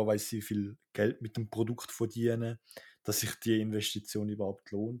müssen da weiss ich viel Geld mit dem Produkt verdienen, dass sich die Investition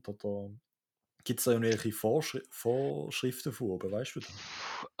überhaupt lohnt? Oder gibt es da irgendwelche Vorschriften von oben, weißt du da?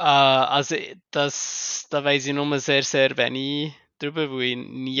 Also da weiß ich nur sehr, sehr wenig drüber, weil ich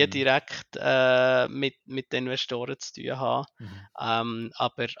nie Mhm. direkt mit den Investoren zu tun habe. Mhm.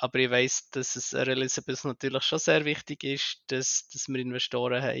 Aber ich weiß, dass es Elizabeth natürlich schon sehr wichtig ist, dass wir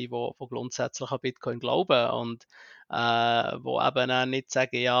Investoren haben, die grundsätzlich an Bitcoin glauben und wo eben auch nicht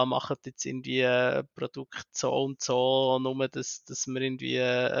sagen, ja, macht jetzt irgendwie ein Produkt so und so, nur dass wir irgendwie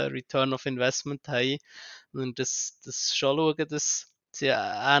ein Return of Investment haben. Und das schon schauen, dass sie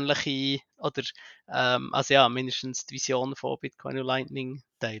ähnliche oder also ja, mindestens die Vision von Bitcoin und Lightning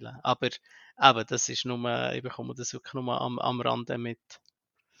teilen. Aber eben, das ist nur, ich bekomme das wirklich nur am Rande mit.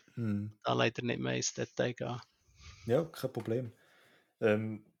 Mhm. Da leider nicht mehr ins Detail gehen. Ja, kein Problem.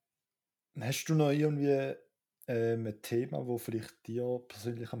 Ähm, Hast du noch irgendwie ein Thema, wo vielleicht dir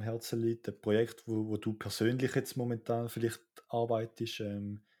persönlich am Herzen liegt, ein Projekt, wo du persönlich jetzt momentan vielleicht arbeitest,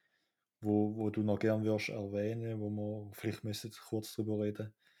 wo du noch gerne würdest erwähnen, wo wir vielleicht müssen kurz drüber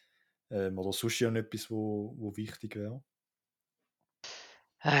reden, oder sonst irgendetwas, wo wichtig wäre?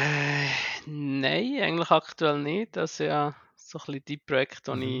 Äh, nein, eigentlich aktuell nicht. Also ja, so ein bisschen die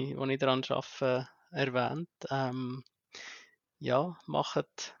Projekte, Mhm. wo ich daran arbeite, erwähnt. Ja, macht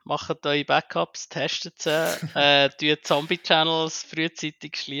eure Backups, testet sie, tut Zombie-Channels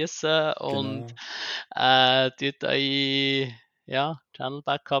frühzeitig schließen und Genau. tut eure ja,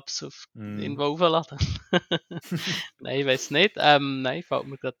 Channel-Backups Mhm. irgendwo aufladen. Nein, ich weiß nicht. Nein, fällt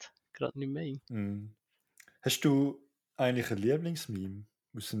mir gerade nicht mehr ein. Mhm. Hast du eigentlich ein Lieblingsmeme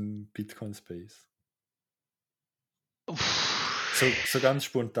aus dem Bitcoin-Space? So ganz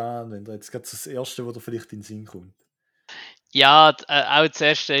spontan, wenn da jetzt gerade so das Erste, was dir vielleicht in den Sinn kommt. Ja, auch das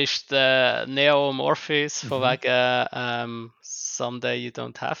erste ist der Neomorpheus von Mhm. wegen Someday you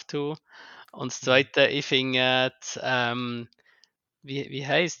don't have to. Und das Mhm. zweite, ich finde, wie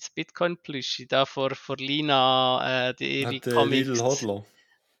heißt Bitcoin Plüschi da vor Lina, ihre Hat der Lidl Comics. Hodler.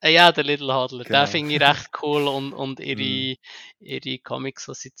 Ja, der Little Hodler, den Genau. finde ich recht cool und Mhm. ihre Comics,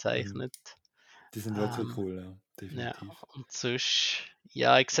 die sie Mhm. zeichnet. Die sind wirklich Ähm, cool, ja, ja, definitiv. und sonst,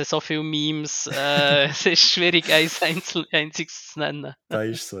 ja, ich sehe so viele Memes, es ist schwierig, eins einziges zu nennen. Da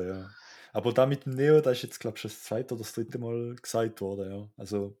ist so, ja. Aber da mit dem Neo, da ist jetzt, glaube ich, schon das zweite oder das dritte Mal gesagt worden, ja.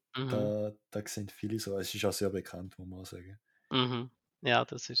 Also Mhm. da sind viele so. Es ist auch sehr bekannt, muss man auch sagen. Mhm. Ja,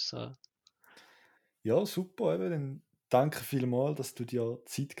 das ist so. Ja, super, eben. Dann danke vielmals, dass du dir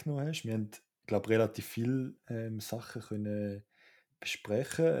Zeit genommen hast. Wir haben, glaube ich, relativ viele Sachen können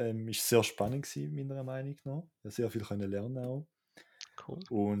besprechen. Ist sehr spannend gewesen, meiner Meinung nach. Ja, sehr viel können lernen auch. Cool.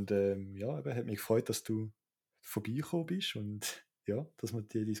 Und ja, eben, hat mich gefreut, dass du vorbeigekommen bist und ja, dass wir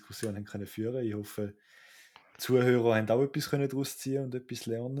die Diskussion haben können führen. Ich hoffe, die Zuhörer haben auch etwas können daraus ziehen und etwas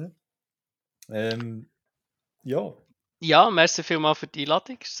lernen. Ähm, ja, Ja, merci vielmals für die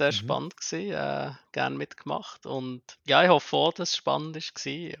Einladung. Es war sehr mhm, spannend gewesen, gern mitgemacht. Und ja, ich hoffe auch, dass es spannend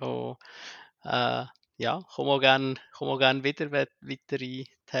war. Und ja, komm auch gern wieder, wenn du weitere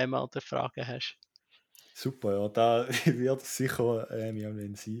Themen oder Fragen hast. super, ja, da wird sicher ja,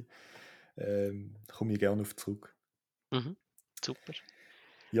 wenn sein. Komme ich gerne auf zurück. Mhm. Super.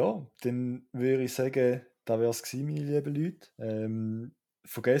 Ja, dann würde ich sagen, das wäre es gewesen, meine lieben Leute.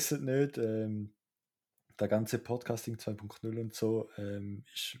 Vergesst nicht, der ganze Podcasting 2.0 und so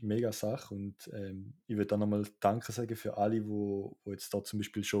ist mega Sache und ich würde dann nochmal Danke sagen für alle, wo jetzt da zum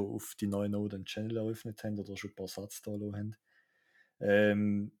Beispiel schon auf die neue Node einen Channel eröffnet haben oder schon ein paar Satz da haben.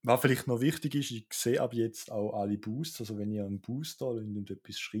 Was vielleicht noch wichtig ist, ich sehe ab jetzt auch alle Boosts, also wenn ihr einen Boost da und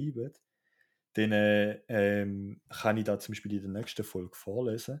etwas schreibt, dann kann ich da zum Beispiel in der nächsten Folge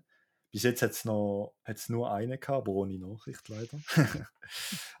vorlesen. Bis jetzt hat es nur einen gehabt, aber ohne Nachricht leider.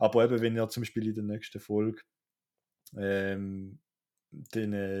 Aber eben, wenn ihr zum Beispiel in der nächsten Folge dann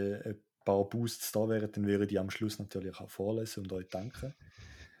ein paar Boosts da wären, dann würde ich am Schluss natürlich auch vorlesen und euch danken,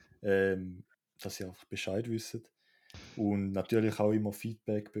 dass ihr einfach Bescheid wisst. Und natürlich auch immer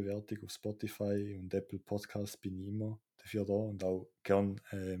Feedback, Bewertung auf Spotify und Apple Podcasts bin ich immer dafür da und auch gern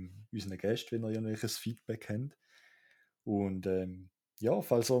unseren Gästen, wenn ihr irgendwelches Feedback habt. Und ja,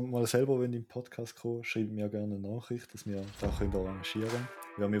 falls ihr mal selber im Podcast kommt, schreibt mir gerne eine Nachricht, dass wir da arrangieren können.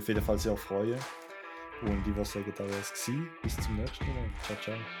 Würde mich auf jeden Fall sehr freuen. Und ich würde sagen, das wäre es gewesen. Bis zum nächsten Mal. Ciao,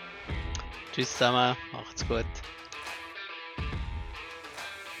 ciao. Tschüss zusammen, macht's gut.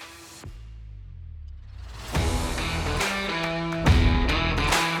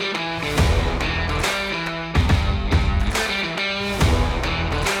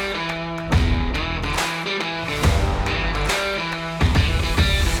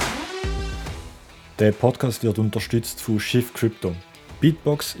 Der Podcast wird unterstützt von Shift Crypto.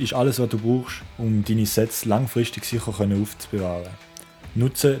 Bitbox ist alles, was du brauchst, um deine Sets langfristig sicher aufzubewahren.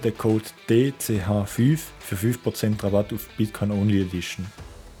 Nutze den Code DCH5 für 5% Rabatt auf Bitcoin Only Edition.